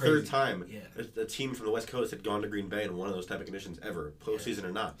was that only was the third crazy. time Yeah. a team from the West Coast had gone to Green Bay in one of those type of conditions ever, postseason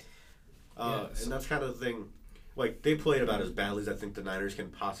or not. And that's kind of the thing. Like, they played about as badly as I think the Niners can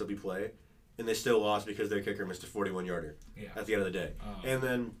possibly play, and they still lost because their kicker missed a 41-yarder at the end of the day.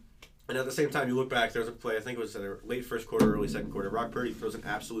 And at the same time, you look back, there was a play, I think it was late first quarter, early second quarter. Brock Purdy throws an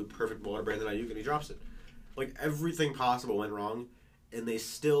absolute perfect ball to Brandon Ayuk, and he drops it. Like, everything possible went wrong, and they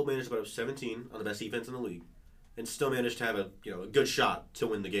still managed to put up 17 on the best defense in the league, and still managed to have a good shot to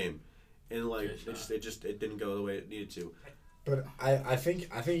win the game. And, like, it didn't go the way it needed to. But I think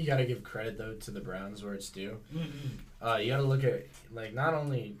you got to give credit, though, to the Browns where it's due. You got to look at, like, not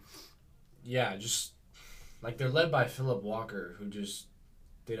only, just, like, they're led by Phillip Walker, who just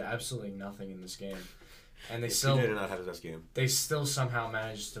did absolutely nothing in this game, and they did not have his best game. They still somehow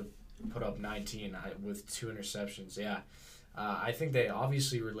managed to put up 19 with 2 interceptions. I think they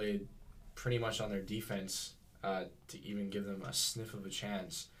obviously relied pretty much on their defense to even give them a sniff of a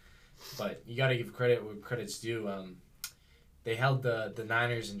chance. But you got to give credit where credit's due. They held the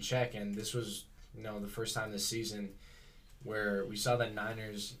Niners in check, and this was the first time this season where we saw the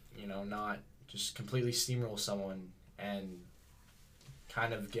Niners not just completely steamroll someone and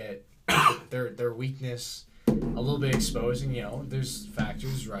kind of get their weakness a little bit exposed. And there's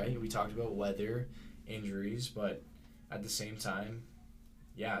factors, right? We talked about weather, injuries, but at the same time,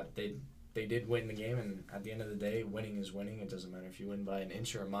 they did win the game, and at the end of the day, winning is winning. It doesn't matter if you win by an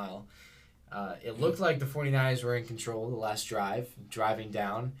inch or a mile. It looked like the 49ers were in control the last driving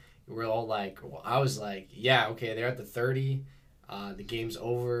down. We're all like, I was like, okay, they're at the 30. The game's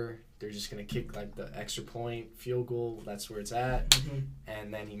over. They're just going to kick like the extra point, field goal. That's where it's at.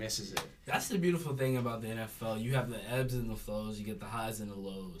 And then he misses it. That's the beautiful thing about the NFL. You have the ebbs and the flows. You get the highs and the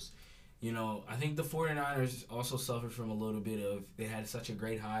lows. I think the 49ers also suffered from a little bit of, they had such a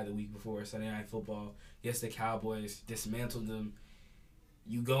great high the week before Sunday Night Football. Yes, the Cowboys dismantled them.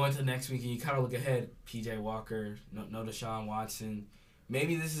 You go into next week and you kind of look ahead. P.J. Walker, no Deshaun Watson.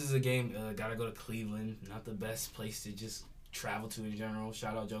 Maybe this is a game, got to go to Cleveland. Not the best place to just travel to in general.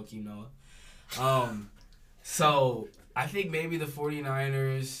 Shout out Joakim Noah. So I think maybe the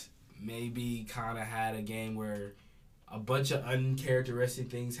 49ers maybe kind of had a game where a bunch of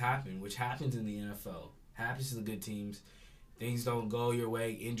uncharacteristic things happen, which happens in the NFL. Happens to the good teams. Things don't go your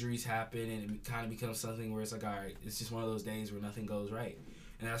way. Injuries happen, and it kind of becomes something where it's like, all right, it's just one of those days where nothing goes right.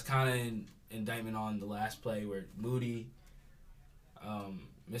 And that's kind of an indictment on the last play where Moody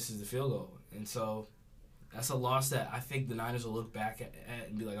misses the field goal. And so that's a loss that I think the Niners will look back at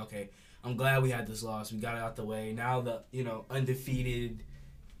and be like, okay, I'm glad we had this loss. We got it out the way. Now the undefeated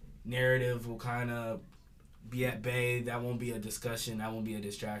narrative will kind of be at bay. That won't be a discussion. That won't be a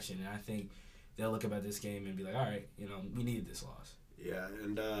distraction. And I think they'll look about this game and be like, all right, we needed this loss. Yeah,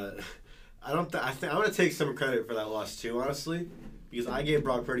 and I think I'm gonna take some credit for that loss too, honestly, because I gave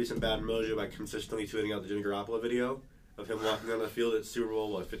Brock Purdy some bad mojo by consistently tweeting out the Jimmy Garoppolo video of him walking on the field at Super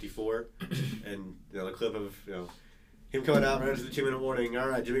Bowl 54, and the clip of him coming out right after the 2-minute warning. All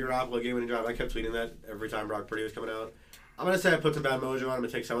right, Jimmy Garoppolo game-winning drive. I kept tweeting that every time Brock Purdy was coming out. I'm gonna say I put some bad mojo on him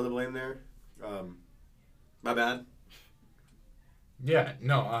and take some of the blame there. My bad. Yeah,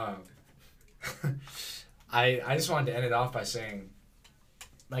 no. I just wanted to end it off by saying,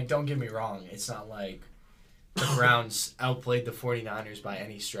 like, don't get me wrong. It's not like the Browns outplayed the 49ers by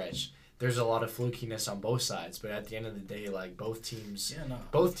any stretch. There's a lot of flukiness on both sides, but at the end of the day, like, both teams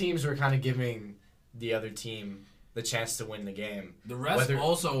were kind of giving the other team the chance to win the game. The rest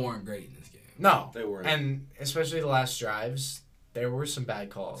also weren't great in this game. No. They weren't. And especially the last drives, there were some bad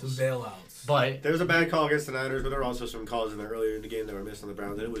calls. Some bailouts. But there was a bad call against the Niners, but there were also some calls earlier in the game that were missed on the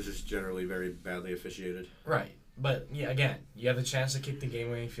Browns, and it was just generally very badly officiated. Right. But, yeah, again, you have the chance to kick the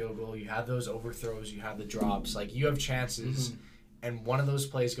game-winning field goal. You have those overthrows. You have the drops. Like, you have chances, and one of those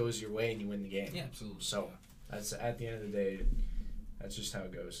plays goes your way, and you win the game. Yeah, absolutely. So, that's at the end of the day, that's just how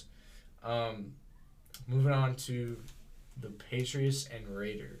it goes. Moving on to the Patriots and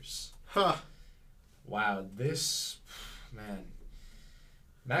Raiders. Huh. Wow, this, man.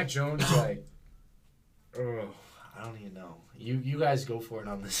 Mac Jones, like, I don't even know. You guys go for it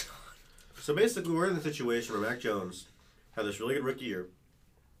on this one. So basically, we're in the situation where Mac Jones had this really good rookie year.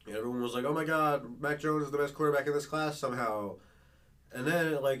 And everyone was like, oh my God, Mac Jones is the best quarterback in this class somehow. And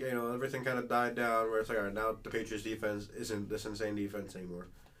then, everything kind of died down where it's like, all right, now the Patriots defense isn't this insane defense anymore.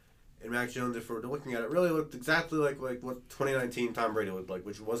 And Mac Jones, if we're looking at it, really looked exactly like what 2019 Tom Brady looked like,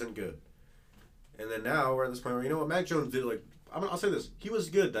 which wasn't good. And then now we're at this point where, Mac Jones did, I'll say this: he was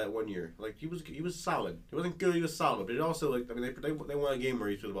good that 1 year. Like he was solid. He wasn't good. He was solid. But it also like I mean they won a game where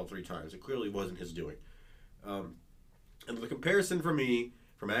he threw the ball 3 times. It clearly wasn't his doing. And the comparison for me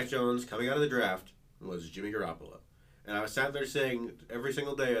for Mac Jones coming out of the draft was Jimmy Garoppolo. And I was sat there saying every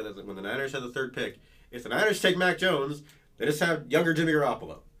single day that when the Niners had the 3rd pick, if the Niners take Mac Jones, they just have younger Jimmy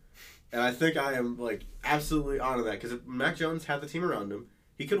Garoppolo. And I think I am like absolutely on that because if Mac Jones had the team around him,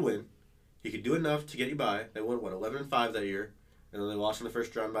 he could win. He could do enough to get you by. They won 11-5 that year, and then they lost in the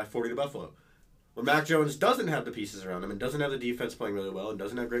first round by 40 to Buffalo. When Mac Jones doesn't have the pieces around him and doesn't have the defense playing really well and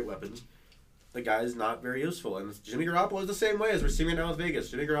doesn't have great weapons, the guy is not very useful. And Jimmy Garoppolo is the same way as we're seeing it now with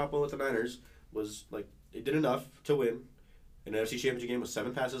Vegas. Jimmy Garoppolo with the Niners was like it did enough to win an NFC Championship game with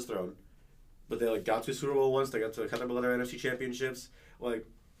 7 passes thrown, but they like got to a Super Bowl once. They got to a couple of other NFC Championships. Like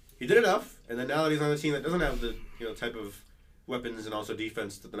he did enough, and then now that he's on a team that doesn't have the type of weapons and also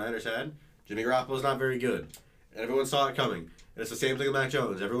defense that the Niners had, Jimmy Garoppolo's not very good. And everyone saw it coming. And it's the same thing with Mac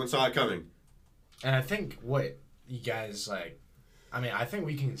Jones. Everyone saw it coming. And I think what you guys like, I think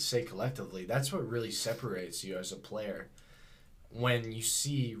we can say collectively, that's what really separates you as a player. When you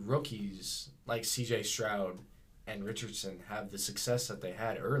see rookies like C.J. Stroud and Richardson have the success that they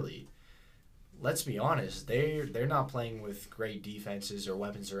had early, let's be honest, they're not playing with great defenses or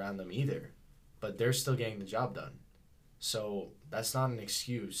weapons around them either, but they're still getting the job done. So that's not an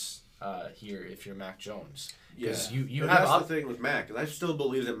excuse here if you're Mac Jones. Because you have that's the thing with Mac. I still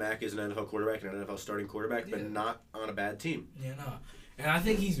believe that Mac is an NFL quarterback and an NFL starting quarterback, but not on a bad team. Yeah, no. And I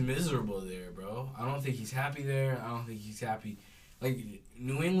think he's miserable there, bro. I don't think he's happy there. I don't think he's happy. Like,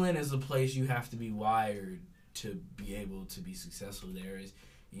 New England is a place you have to be wired to be able to be successful there.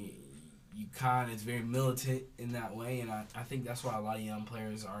 It's very militant in that way, and I think that's why a lot of young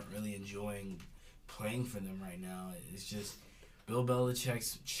players aren't really enjoying playing for them right now. It's just Bill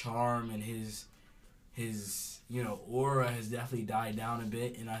Belichick's charm and his aura has definitely died down a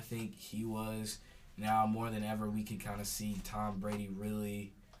bit, and I think he was now more than ever we could kind of see Tom Brady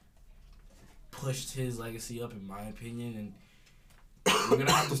really pushed his legacy up, in my opinion, and we're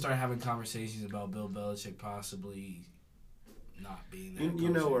gonna have to start having conversations about Bill Belichick possibly not being that. You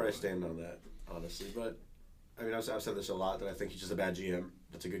know where I stand on that, honestly, but I mean I've said this a lot that I think he's just a bad GM.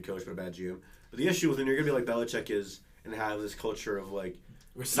 That's a good coach, but a bad GM. But the issue with when you're gonna be like Belichick is and have this culture of like.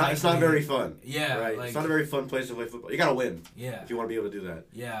 It's not very fun. Yeah. Right? Like, it's not a very fun place to play football. You gotta win. Yeah. If you want to be able to do that.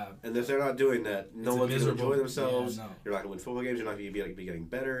 Yeah. And if they're not doing that, no one's going to enjoy themselves. Yeah, no. You're not going to win football games. You're not going to be getting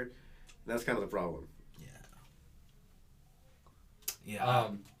better. And that's kind of the problem. Yeah.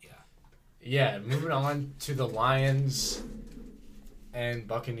 Yeah, moving on to the Lions and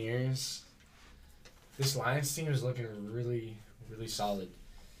Buccaneers. This Lions team is looking really, really solid.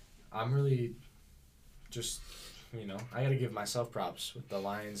 I'm really just... I got to give myself props with the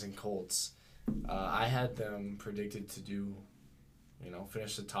Lions and Colts. I had them predicted to do,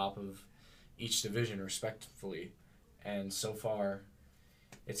 finish the top of each division respectively. And so far,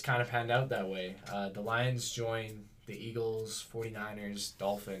 it's kind of panned out that way. The Lions join the Eagles, 49ers,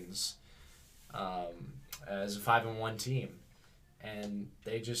 Dolphins as a 5-1 team. And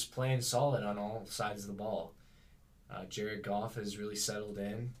they just playing solid on all sides of the ball. Jared Goff has really settled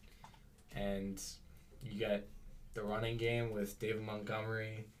in. And you get... the running game with David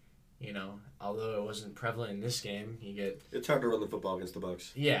Montgomery, although it wasn't prevalent in this game, It's hard to run the football against the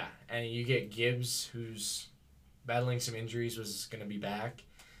Bucs. Yeah, and you get Gibbs, who's battling some injuries, was going to be back.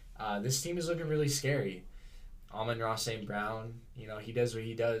 This team is looking really scary. Amon-Ra St. Brown, he does what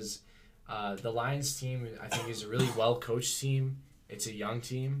he does. The Lions team, I think, is a really well-coached team. It's a young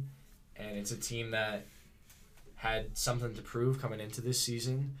team, and it's a team that had something to prove coming into this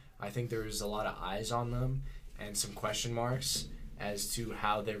season. I think there was a lot of eyes on them and some question marks as to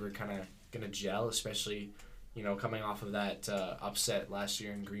how they were kind of going to gel, especially, coming off of that upset last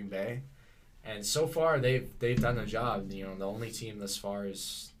year in Green Bay. And so far, they've done their job. The only team thus far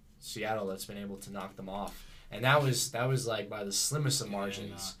is Seattle that's been able to knock them off. And that was like by the slimmest of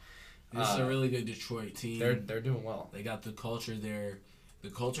margins. This is a really good Detroit team. They're doing well. They got the culture there. The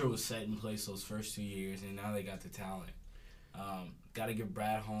culture was set in place those first 2 years, and now they got the talent. Got to give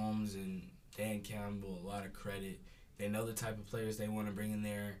Brad Holmes and Dan Campbell a lot of credit. They know the type of players they want to bring in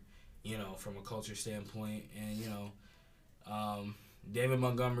there, from a culture standpoint. And, David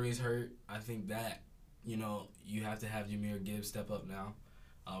Montgomery's hurt. I think that, you have to have Jahmyr Gibbs step up now.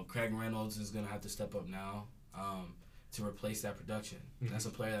 Craig Reynolds is going to have to step up now to replace that production. Mm-hmm. That's a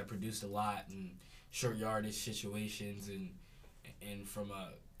player that produced a lot in short yardage situations and from a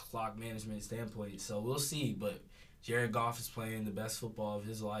clock management standpoint. So we'll see, but Jared Goff is playing the best football of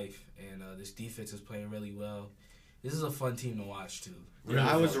his life, and this defense is playing really well. This is a fun team to watch too. Yeah,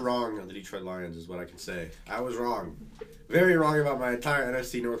 I was wrong on the Detroit Lions, is what I can say. I was wrong. Very wrong about my entire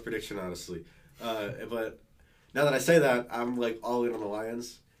NFC North prediction, honestly. But now that I say that, I'm like all in on the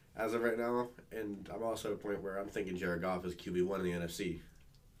Lions as of right now, and I'm also at a point where I'm thinking Jared Goff is QB1 in the NFC.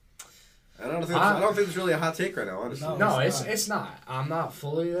 I don't think it's really a hot take right now, honestly. No, it's not. I'm not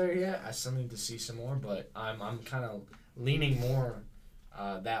fully there yet. I still need to see some more, but I'm kind of leaning more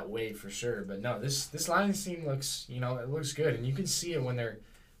that way for sure. But no, this Lions team looks, it looks good, and you can see it when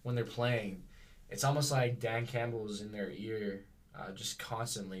they're playing. It's almost like Dan Campbell's in their ear, just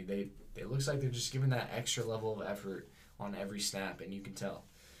constantly. It looks like they're just giving that extra level of effort on every snap, and you can tell.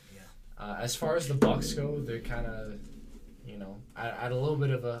 Yeah. As far as the Bucs go, they're kind of, at a little bit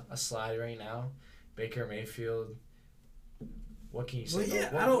of a slide right now. Baker Mayfield. What can you say?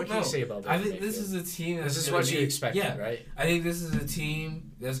 What can you say about Baker Mayfield? This is a team that's this is what you expected, right? I think this is a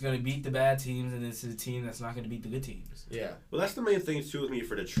team that's going to beat the bad teams, and this is a team that's not going to beat the good teams. Yeah. Well, that's the main thing too with me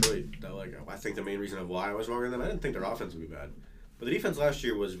for Detroit. That I think the main reason of why I was wrong on them, I didn't think their offense would be bad, but the defense last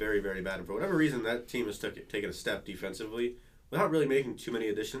year was very, very bad, and for whatever reason, that team has taken a step defensively without really making too many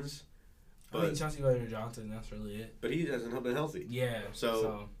additions. I mean, Chauncey Gardner-Johnson, that's really it. But he hasn't been healthy. Yeah.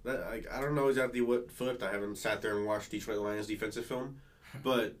 So I don't know exactly what flipped. I haven't sat there and watched Detroit Lions defensive film,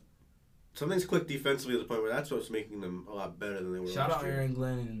 but something's clicked defensively to the point where that's what's making them a lot better than they were last year. Shout out Aaron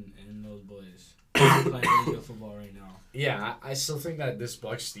Glenn and those boys. They're playing really good football right now. Yeah, I still think that this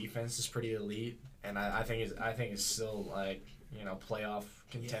Bucs defense is pretty elite, and I think it's still like playoff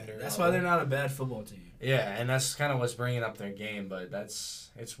contender. Yeah, that's why they're not a bad football team. Yeah, and that's kind of what's bringing up their game, but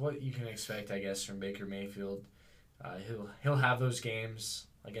it's what you can expect, I guess, from Baker Mayfield. He'll have those games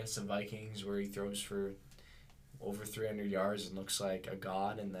against the Vikings where he throws for over 300 yards and looks like a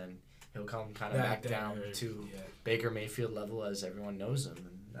god, and then he'll come kind of back down to Baker Mayfield level as everyone knows him,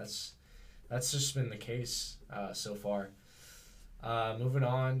 and that's just been the case so far. Moving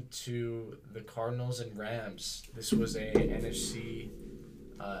on to the Cardinals and Rams. This was a NFC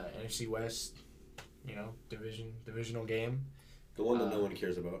West, divisional game. The one that no one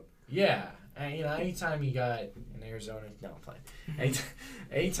cares about. Yeah, and anytime you got in Arizona, no, I'm playing.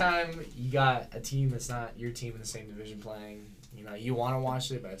 Anytime you got a team that's not your team in the same division playing, you want to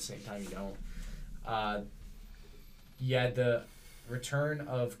watch it, but at the same time you don't. You had the return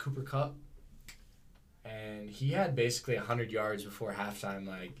of Cooper Kupp. And he had basically 100 yards before halftime.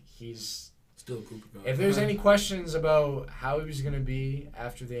 Like, he's still Cooper Kupp. If there's any questions about how he was going to be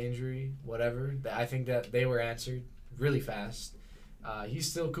after the injury, whatever, I think that they were answered really fast. He's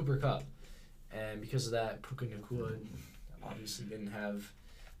still Cooper Kupp. And because of that, Puka Nacua obviously didn't have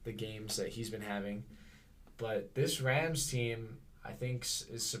the games that he's been having. But this Rams team, I think,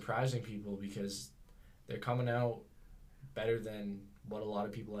 is surprising people because they're coming out better than what a lot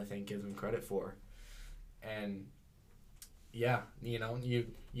of people, I think, give them credit for. And yeah, you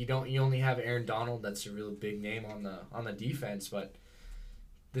only have Aaron Donald, that's a real big name on the defense, but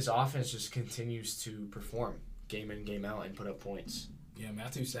this offense just continues to perform game in, game out and put up points. Yeah,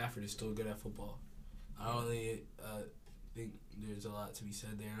 Matthew Stafford is still good at football. I only think there's a lot to be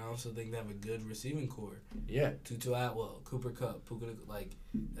said there, and I also think they have a good receiving core. Yeah. Tutu Atwell, Cooper Kupp,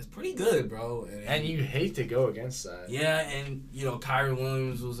 that's pretty good, bro. And you hate to go against that. Yeah, and Kyron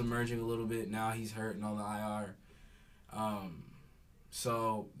Williams was emerging a little bit. Now he's hurt and on the IR.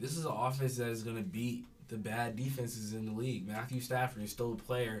 So this is an offense that is going to beat the bad defenses in the league. Matthew Stafford is still a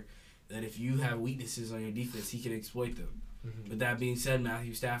player that if you have weaknesses on your defense, he can exploit them. Mm-hmm. But that being said,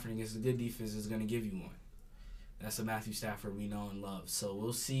 Matthew Stafford against a good defense is going to give you one. That's the Matthew Stafford we know and love. So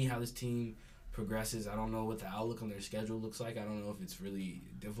we'll see how this team progresses. I don't know what the outlook on their schedule looks like. I don't know if it's really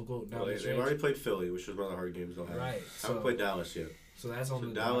difficult now. Well, they've already played Philly, which was one of the hard games they'll have. Right. I haven't played Dallas yet. So that's on the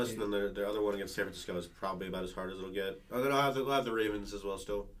Dallas, and then their other one against San Francisco is probably about as hard as it'll get. Oh, they'll have the Ravens as well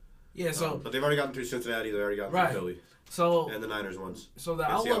still. Yeah, so but they've already gotten through Cincinnati. They've already gotten through Philly. So and the Niners once. So the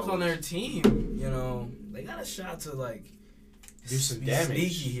outlook on their team, they got a shot to do some damage.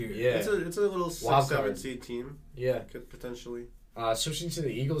 Sneaky here. Yeah, it's a little 6-7 seed team. Yeah, could potentially. Switching to the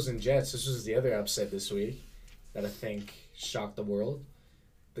Eagles and Jets, this was the other upset this week that I think shocked the world.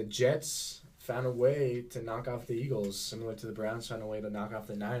 The Jets found a way to knock off the Eagles, similar to the Browns found a way to knock off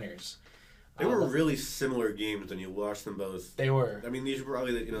the Niners. They were really similar games when you watched them both. They were. I mean, these were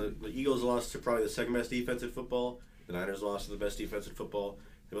probably the Eagles lost to probably the second best defense in football. The Niners lost to the best defense in football.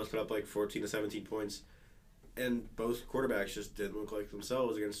 They both put up 14 to 17 points. And both quarterbacks just didn't look like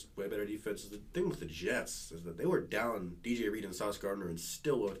themselves against way better defenses. The thing with the Jets is that they were down DJ Reed and Sauce Gardner and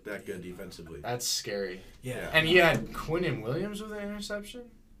still looked that good defensively. That's scary. Yeah. And you had Quinnen Williams with an interception?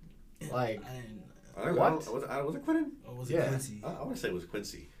 What? Was it Quinnen? Or was it Quincy? I want to say it was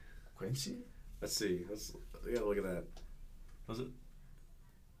Quincy. Quincy? Let's see. You gotta look at that. Was it?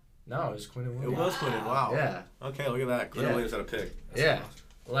 No, it was Quinton It Williams. was Quinton. Wow. Yeah. Okay, look at that. Quinton Yeah. Williams had a pick. Yeah.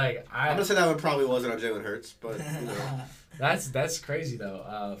 Like I'm gonna say that one probably wasn't on Jalen Hurts, but you know. That's crazy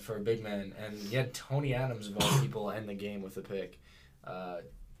though for a big man, and yet Tony Adams of all people end the game with a pick.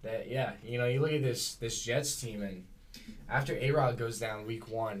 You look at this Jets team, and after A-Rod goes down week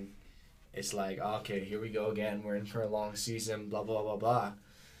 1, it's like, okay, here we go again. We're in for a long season, blah blah blah blah.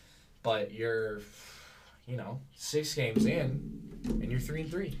 But you're, 6 games in, and you're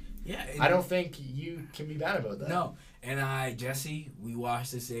 3-3. Yeah. I don't think you can be bad about that. No. And Jesse, we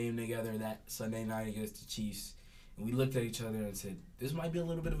watched this game together that Sunday night against the Chiefs. And we looked at each other and said, this might be a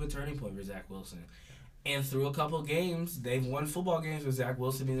little bit of a turning point for Zach Wilson. And through a couple of games, they've won football games with Zach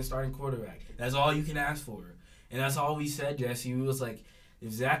Wilson being the starting quarterback. That's all you can ask for. And that's all we said, Jesse. We was like,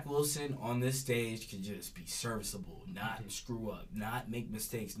 if Zach Wilson on this stage could just be serviceable, not screw up, not make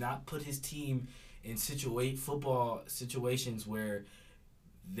mistakes, not put his team in football situations where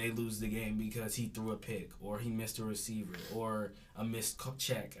they lose the game because he threw a pick or he missed a receiver or a missed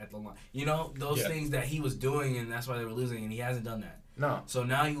check at the line. Those things that he was doing, and that's why they were losing, and he hasn't done that. No. So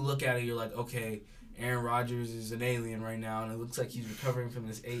now you look at it, you're like, okay, Aaron Rodgers is an alien right now, and it looks like he's recovering from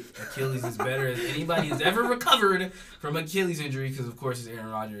this Achilles as better as anybody has ever recovered from Achilles injury because, of course, it's Aaron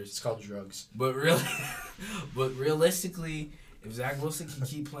Rodgers. It's called drugs. But realistically, if Zach Wilson can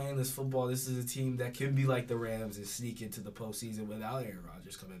keep playing this football, this is a team that can be like the Rams and sneak into the postseason without Aaron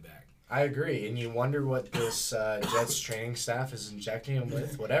Rodgers coming back. I agree, and you wonder what this Jets training staff is injecting him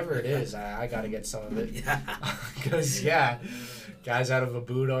with. Whatever it is, I got to get some of it. Because, guys out of a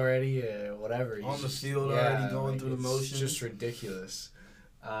boot already, whatever. On the field already, going through the motions. It's just ridiculous.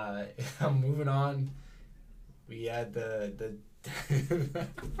 Moving on, we had the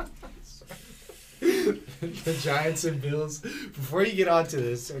the Giants and Bills. Before you get onto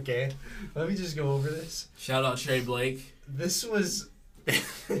this, okay, let me just go over this. Shout out Trey Blake. This was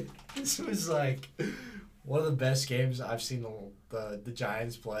like one of the best games I've seen the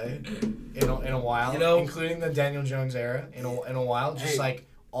Giants play in a while, including the Daniel Jones era in a while. Just like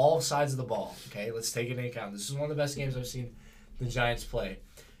all sides of the ball. Okay, let's take it into account. This is one of the best games I've seen the Giants play.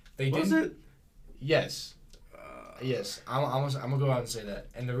 Was it? Yes. Yes, I'm gonna go out and say that,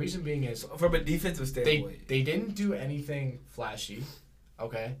 and the reason being is from a defensive standpoint, they didn't do anything flashy,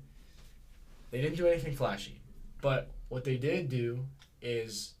 okay? They didn't do anything flashy, but what they did do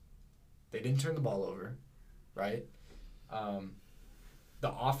is they didn't turn the ball over, right?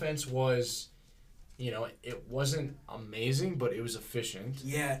 The offense was, it wasn't amazing, but it was efficient.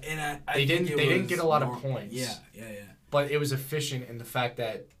 Yeah, and they didn't get a lot of points. Yeah. But it was efficient in the fact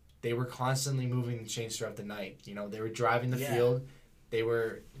that they were constantly moving the chains throughout the night. They were driving the field. They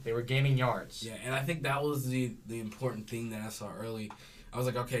were gaining yards. Yeah, and I think that was the important thing that I saw early. I was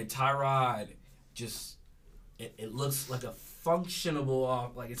like, okay, Tyrod just it looks like a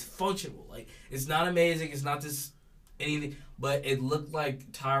it's functional. Like it's not amazing. It's not this anything, but it looked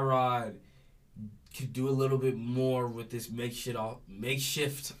like Tyrod could do a little bit more with this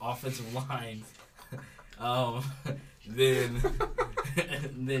makeshift offensive line. Than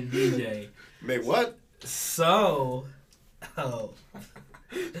DJ. Make what? So, I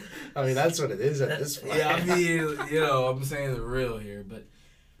mean, that's what it is at this point. Yeah, I mean, I'm saying the real here, but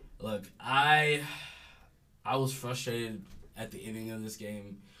look, I was frustrated at the ending of this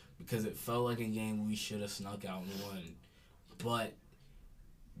game because it felt like a game we should have snuck out and won. But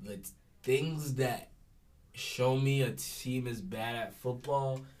the things that show me a team is bad at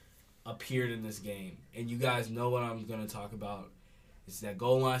football appeared in this game. And you guys know what I'm going to talk about. It's that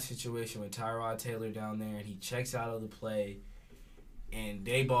goal line situation with Tyrod Taylor down there, and he checks out of the play, and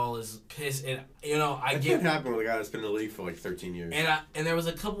Dayball is pissed. And, I get it. Happen with a guy that's been in the league for like 13 years. And there was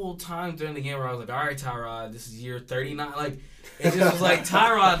a couple of times during the game where I was like, all right, Tyrod, this is year 39. Like, it just was like,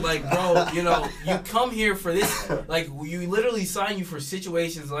 Tyrod, like, bro, you come here for this. Like, you literally sign you for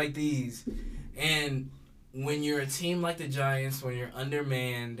situations like these. And when you're a team like the Giants, when you're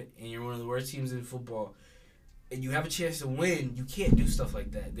undermanned and you're one of the worst teams in football, and you have a chance to win, you can't do stuff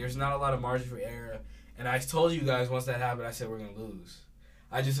like that. There's not a lot of margin for error. And I told you guys once that happened, I said we're going to lose.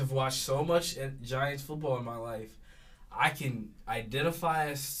 I just have watched so much Giants football in my life. I can identify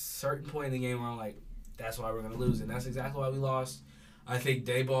a certain point in the game where I'm like, that's why we're going to lose. And that's exactly why we lost. I think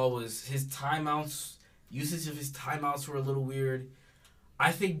Dayball his usage of his timeouts were a little weird.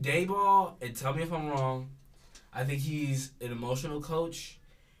 I think Dayball, and tell me if I'm wrong, I think he's an emotional coach,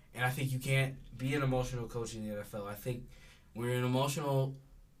 and I think you can't be an emotional coach in the NFL. I think when you're an emotional,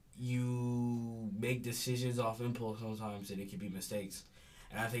 you make decisions off impulse sometimes, and it can be mistakes.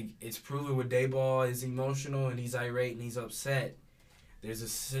 And I think it's proven with Dayball is emotional, and he's irate, and he's upset. there's a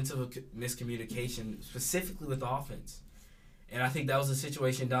sense of a miscommunication, specifically with offense. And I think that was a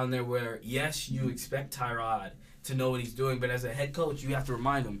situation down there where, yes, you expect Tyrod to know what he's doing, but as a head coach, you have to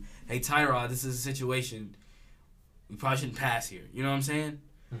remind him, hey, Tyrod, this is a situation we probably shouldn't pass here. You know what I'm saying?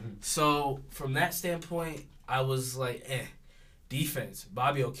 Mm-hmm. So, from that standpoint, I was like, Defense,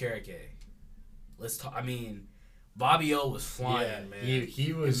 Bobby Okereke. Let's talk. I mean, Bobby O was flying, man.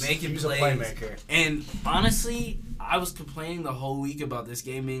 He was making a plays. playmaker. And honestly, I was complaining the whole week about this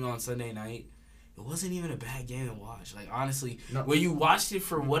game being on Sunday night. It wasn't even a bad game to watch. Like, honestly, when you watched it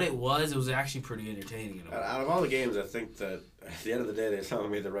for what it was actually pretty entertaining. Out of all the games, I think that at the end of the day, they somehow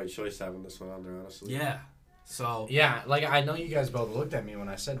made the right choice having this one on there, honestly. Yeah. So. Yeah, like, I know you guys both looked at me when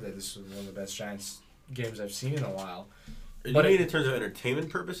I said that this was one of the best Giants games I've seen in a while. Do you mean in terms of entertainment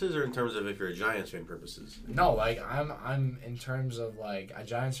purposes or in terms of if you're a Giants fan purposes? No, like I'm in terms of like a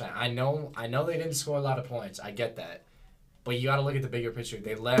Giants fan. I know they didn't score a lot of points. I get that. But you got to look at the bigger picture.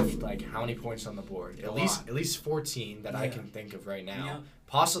 They left like how many points on the board? At least 14 that I can think of right now. Yeah.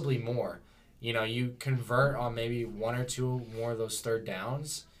 Possibly more. You know, you convert on maybe one or two more of those third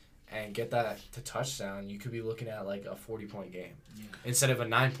downs and get that to touchdown, you could be looking at like a 40-point game instead of a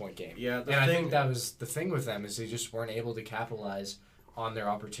 9-point game. Yeah, I think that was the thing with them is they just weren't able to capitalize on their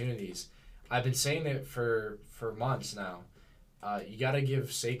opportunities. I've been saying it for months now. You got to give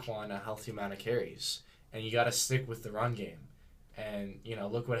Saquon a healthy amount of carries, and you got to stick with the run game. And, you know,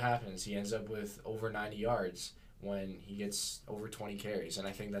 look what happens. He ends up with over 90 yards when he gets over 20 carries, and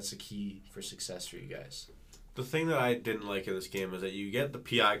I think that's the key for success for you guys. The thing that I didn't like in this game is that you get the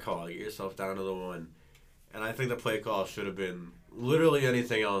PI call, you get yourself down to the 1, and I think the play call should have been literally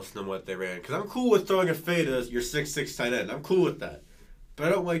anything else than what they ran. Because I'm cool with throwing a fade as your 6'6" tight end. I'm cool with that. But I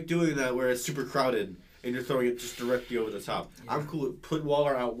don't like doing that where it's super crowded and you're throwing it just directly over the top. Yeah. I'm cool with put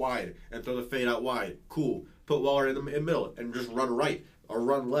Waller out wide and throw the fade out wide. Cool. Put Waller in the middle and just run right or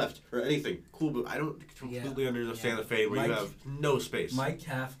run left or anything. Cool, but I don't completely understand the fade where you have no space. Mike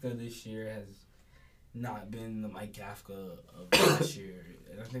Kafka this year has not been the Mike Kafka of last year.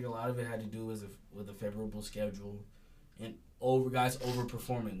 And I think a lot of it had to do with a favorable schedule and guys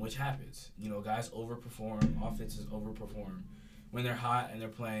overperforming, which happens. You know, guys overperform, offenses overperform when they're hot and they're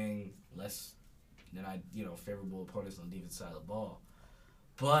playing less than favorable opponents on the defense side of the ball.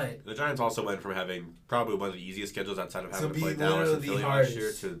 But the Giants also went from having probably one of the easiest schedules outside of having to play Dallas and Philly last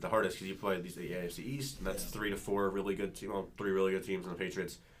year to the hardest because you played the AFC East, and that's 3 to 4 really good teams, three really good teams in the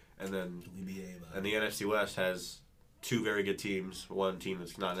Patriots. And then and the NFC West has 2 very good teams, one team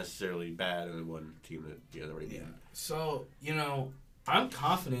that's not necessarily bad, and then one team that they're already beat. So, I'm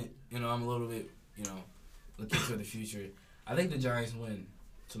confident, I'm a little bit, looking to the future. I think the Giants win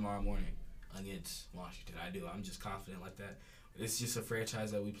tomorrow morning against Washington. I do. I'm just confident like that. It's just a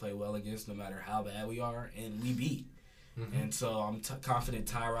franchise that we play well against no matter how bad we are, and we beat. Mm-hmm. And so I'm confident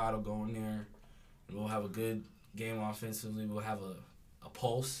Tyrod will go in there, and we'll have a good game offensively. We'll have a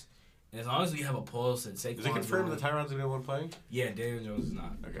pulse. And as long as we have a pulse and Saquon... Is it confirmed that Tyrod's going to be the one playing? Yeah, Daniel Jones is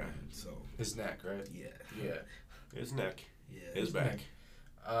not. Okay. So his neck, right? Yeah. His neck. Yeah. His back.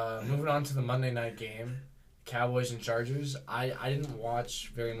 Moving on to the Monday night game, Cowboys and Chargers. I didn't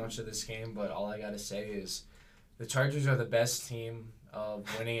watch very much of this game, but all I got to say is the Chargers are the best team of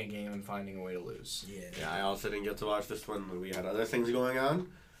winning a game and finding a way to lose. Yeah, I also didn't get to watch this one. We had other things going on.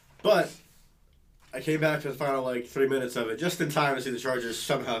 But I came back to the final, 3 minutes of it just in time to see the Chargers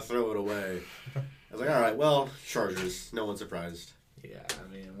somehow throw it away. I was like, all right, well, Chargers. No one's surprised. Yeah,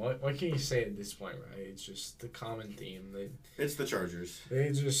 I mean, what can you say at this point, right? It's just the common theme. It's the Chargers.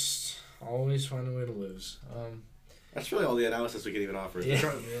 They just always find a way to lose. That's really all the analysis we can even offer.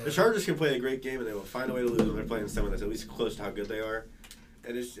 Yeah. The Chargers can play a great game, and they will find a way to lose when they're playing someone that's at least close to how good they are.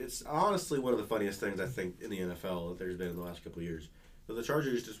 And it's honestly one of the funniest things, I think, in the NFL that there's been in the last couple of years. But the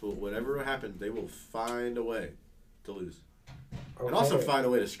Chargers just will, whatever happens, they will find a way to lose. Okay. And also find a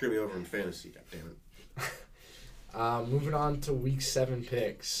way to screw me over in fantasy, God damn it. Moving on to Week 7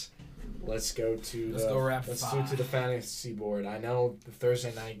 picks. Let's go to the fantasy board. I know the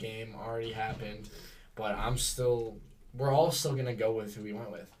Thursday night game already happened, but we're all still gonna go with who we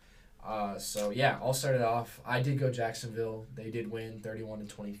went with. So yeah, I'll start it off. I did go Jacksonville. They did win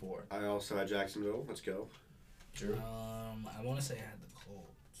 31-24. I also had Jacksonville. Let's go. Drew. I want to say I had the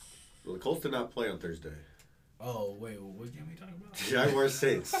Colts. Well, the Colts did not play on Thursday. Oh wait, what game are we talking about? Jaguars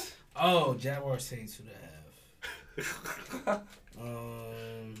Saints. Oh, Jaguars Saints. Who do I have?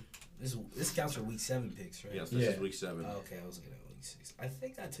 This counts for Week 7 picks, right? Yes, this is Week 7. Oh, okay, I was looking at Week 6. I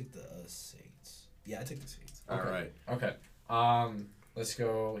think I took the Saints. Yeah, I took the Saints. All right. Okay. Let's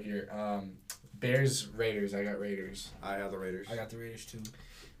go here. Bears Raiders. I got Raiders. I have the Raiders. I got the Raiders too.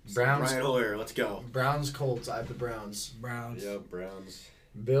 Browns. Brian Hoyer, let's go. Browns Colts. I have the Browns. Browns. Yep, Browns.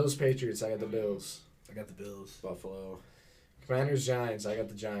 Bills Patriots. I got the Bills. I got the Bills. Buffalo. Commanders Giants. I got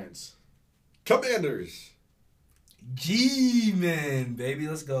the Giants. Commanders. G-Man, baby.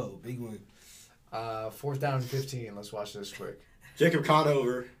 Let's go. Big one. 4th down and 15. Let's watch this quick. Jacob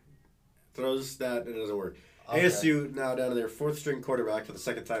Conover throws that and it doesn't work. Okay. ASU now down to their 4th string quarterback for the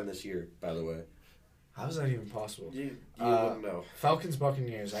 2nd time this year, by the way. How is that even possible? You wouldn't know. Falcons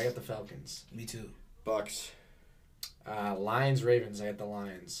Buccaneers. I got the Falcons. Me too. Bucks. Lions Ravens. I got the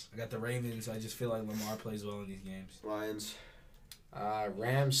Lions. I got the Ravens. I just feel like Lamar plays well in these games. Lions.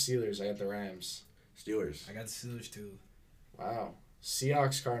 Rams Steelers. I got the Rams. Steelers. I got the Steelers too. Wow.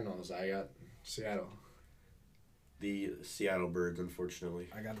 Seahawks Cardinals. I got Seattle. The Seattle Birds, unfortunately.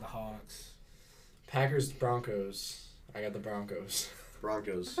 I got the Hawks. Packers Broncos. I got the Broncos.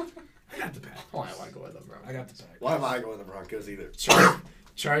 Broncos. I got the Packers. Why am I going with the Broncos? I got the Packers. Why am I going the Broncos either?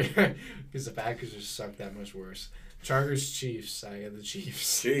 Chargers, because the Packers just suck that much worse. Chargers Chiefs. I got the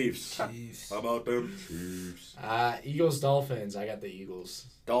Chiefs. Chiefs. Chiefs. How about them? Chiefs. Eagles Dolphins. I got the Eagles.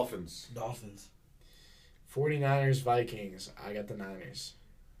 Dolphins. Dolphins. 49ers Vikings. I got the Niners.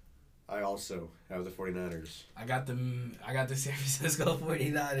 I also have the 49ers. I got the San Francisco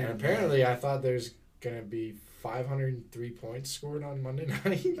 49ers. And apparently, I thought there's gonna be 503 points scored on Monday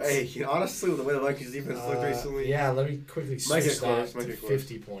night. Hey, honestly, with the way the Vikings defense looked recently. Yeah, let me quickly Might switch get close, that might to get close.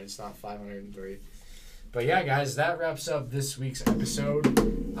 50 points, not 503. But yeah, guys, that wraps up this week's episode.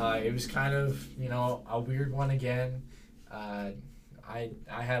 It was kind of, a weird one again. I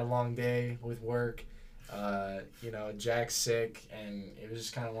had a long day with work. Jack's sick, and it was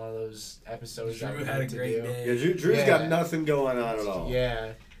just kind of one of those episodes that we Drew had a to great do. day. Yeah, Drew's Yeah. got nothing going on at all.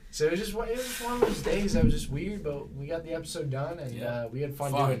 Yeah. So it was one of those days that was just weird, but we got the episode done, and Yeah. we had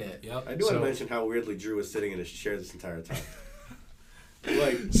fun doing it. Yep. I do want to mention how weirdly Drew was sitting in his chair this entire time.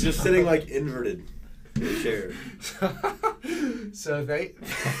 Just sitting inverted in his chair. So thank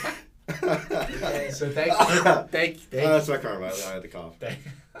That's my karma. I had to cough.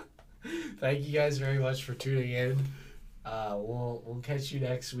 Thank you guys very much for tuning in. We'll catch you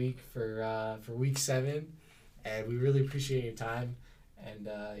next week for week 7, and we really appreciate your time. And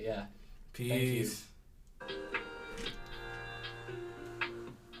yeah, Peace. Thank you.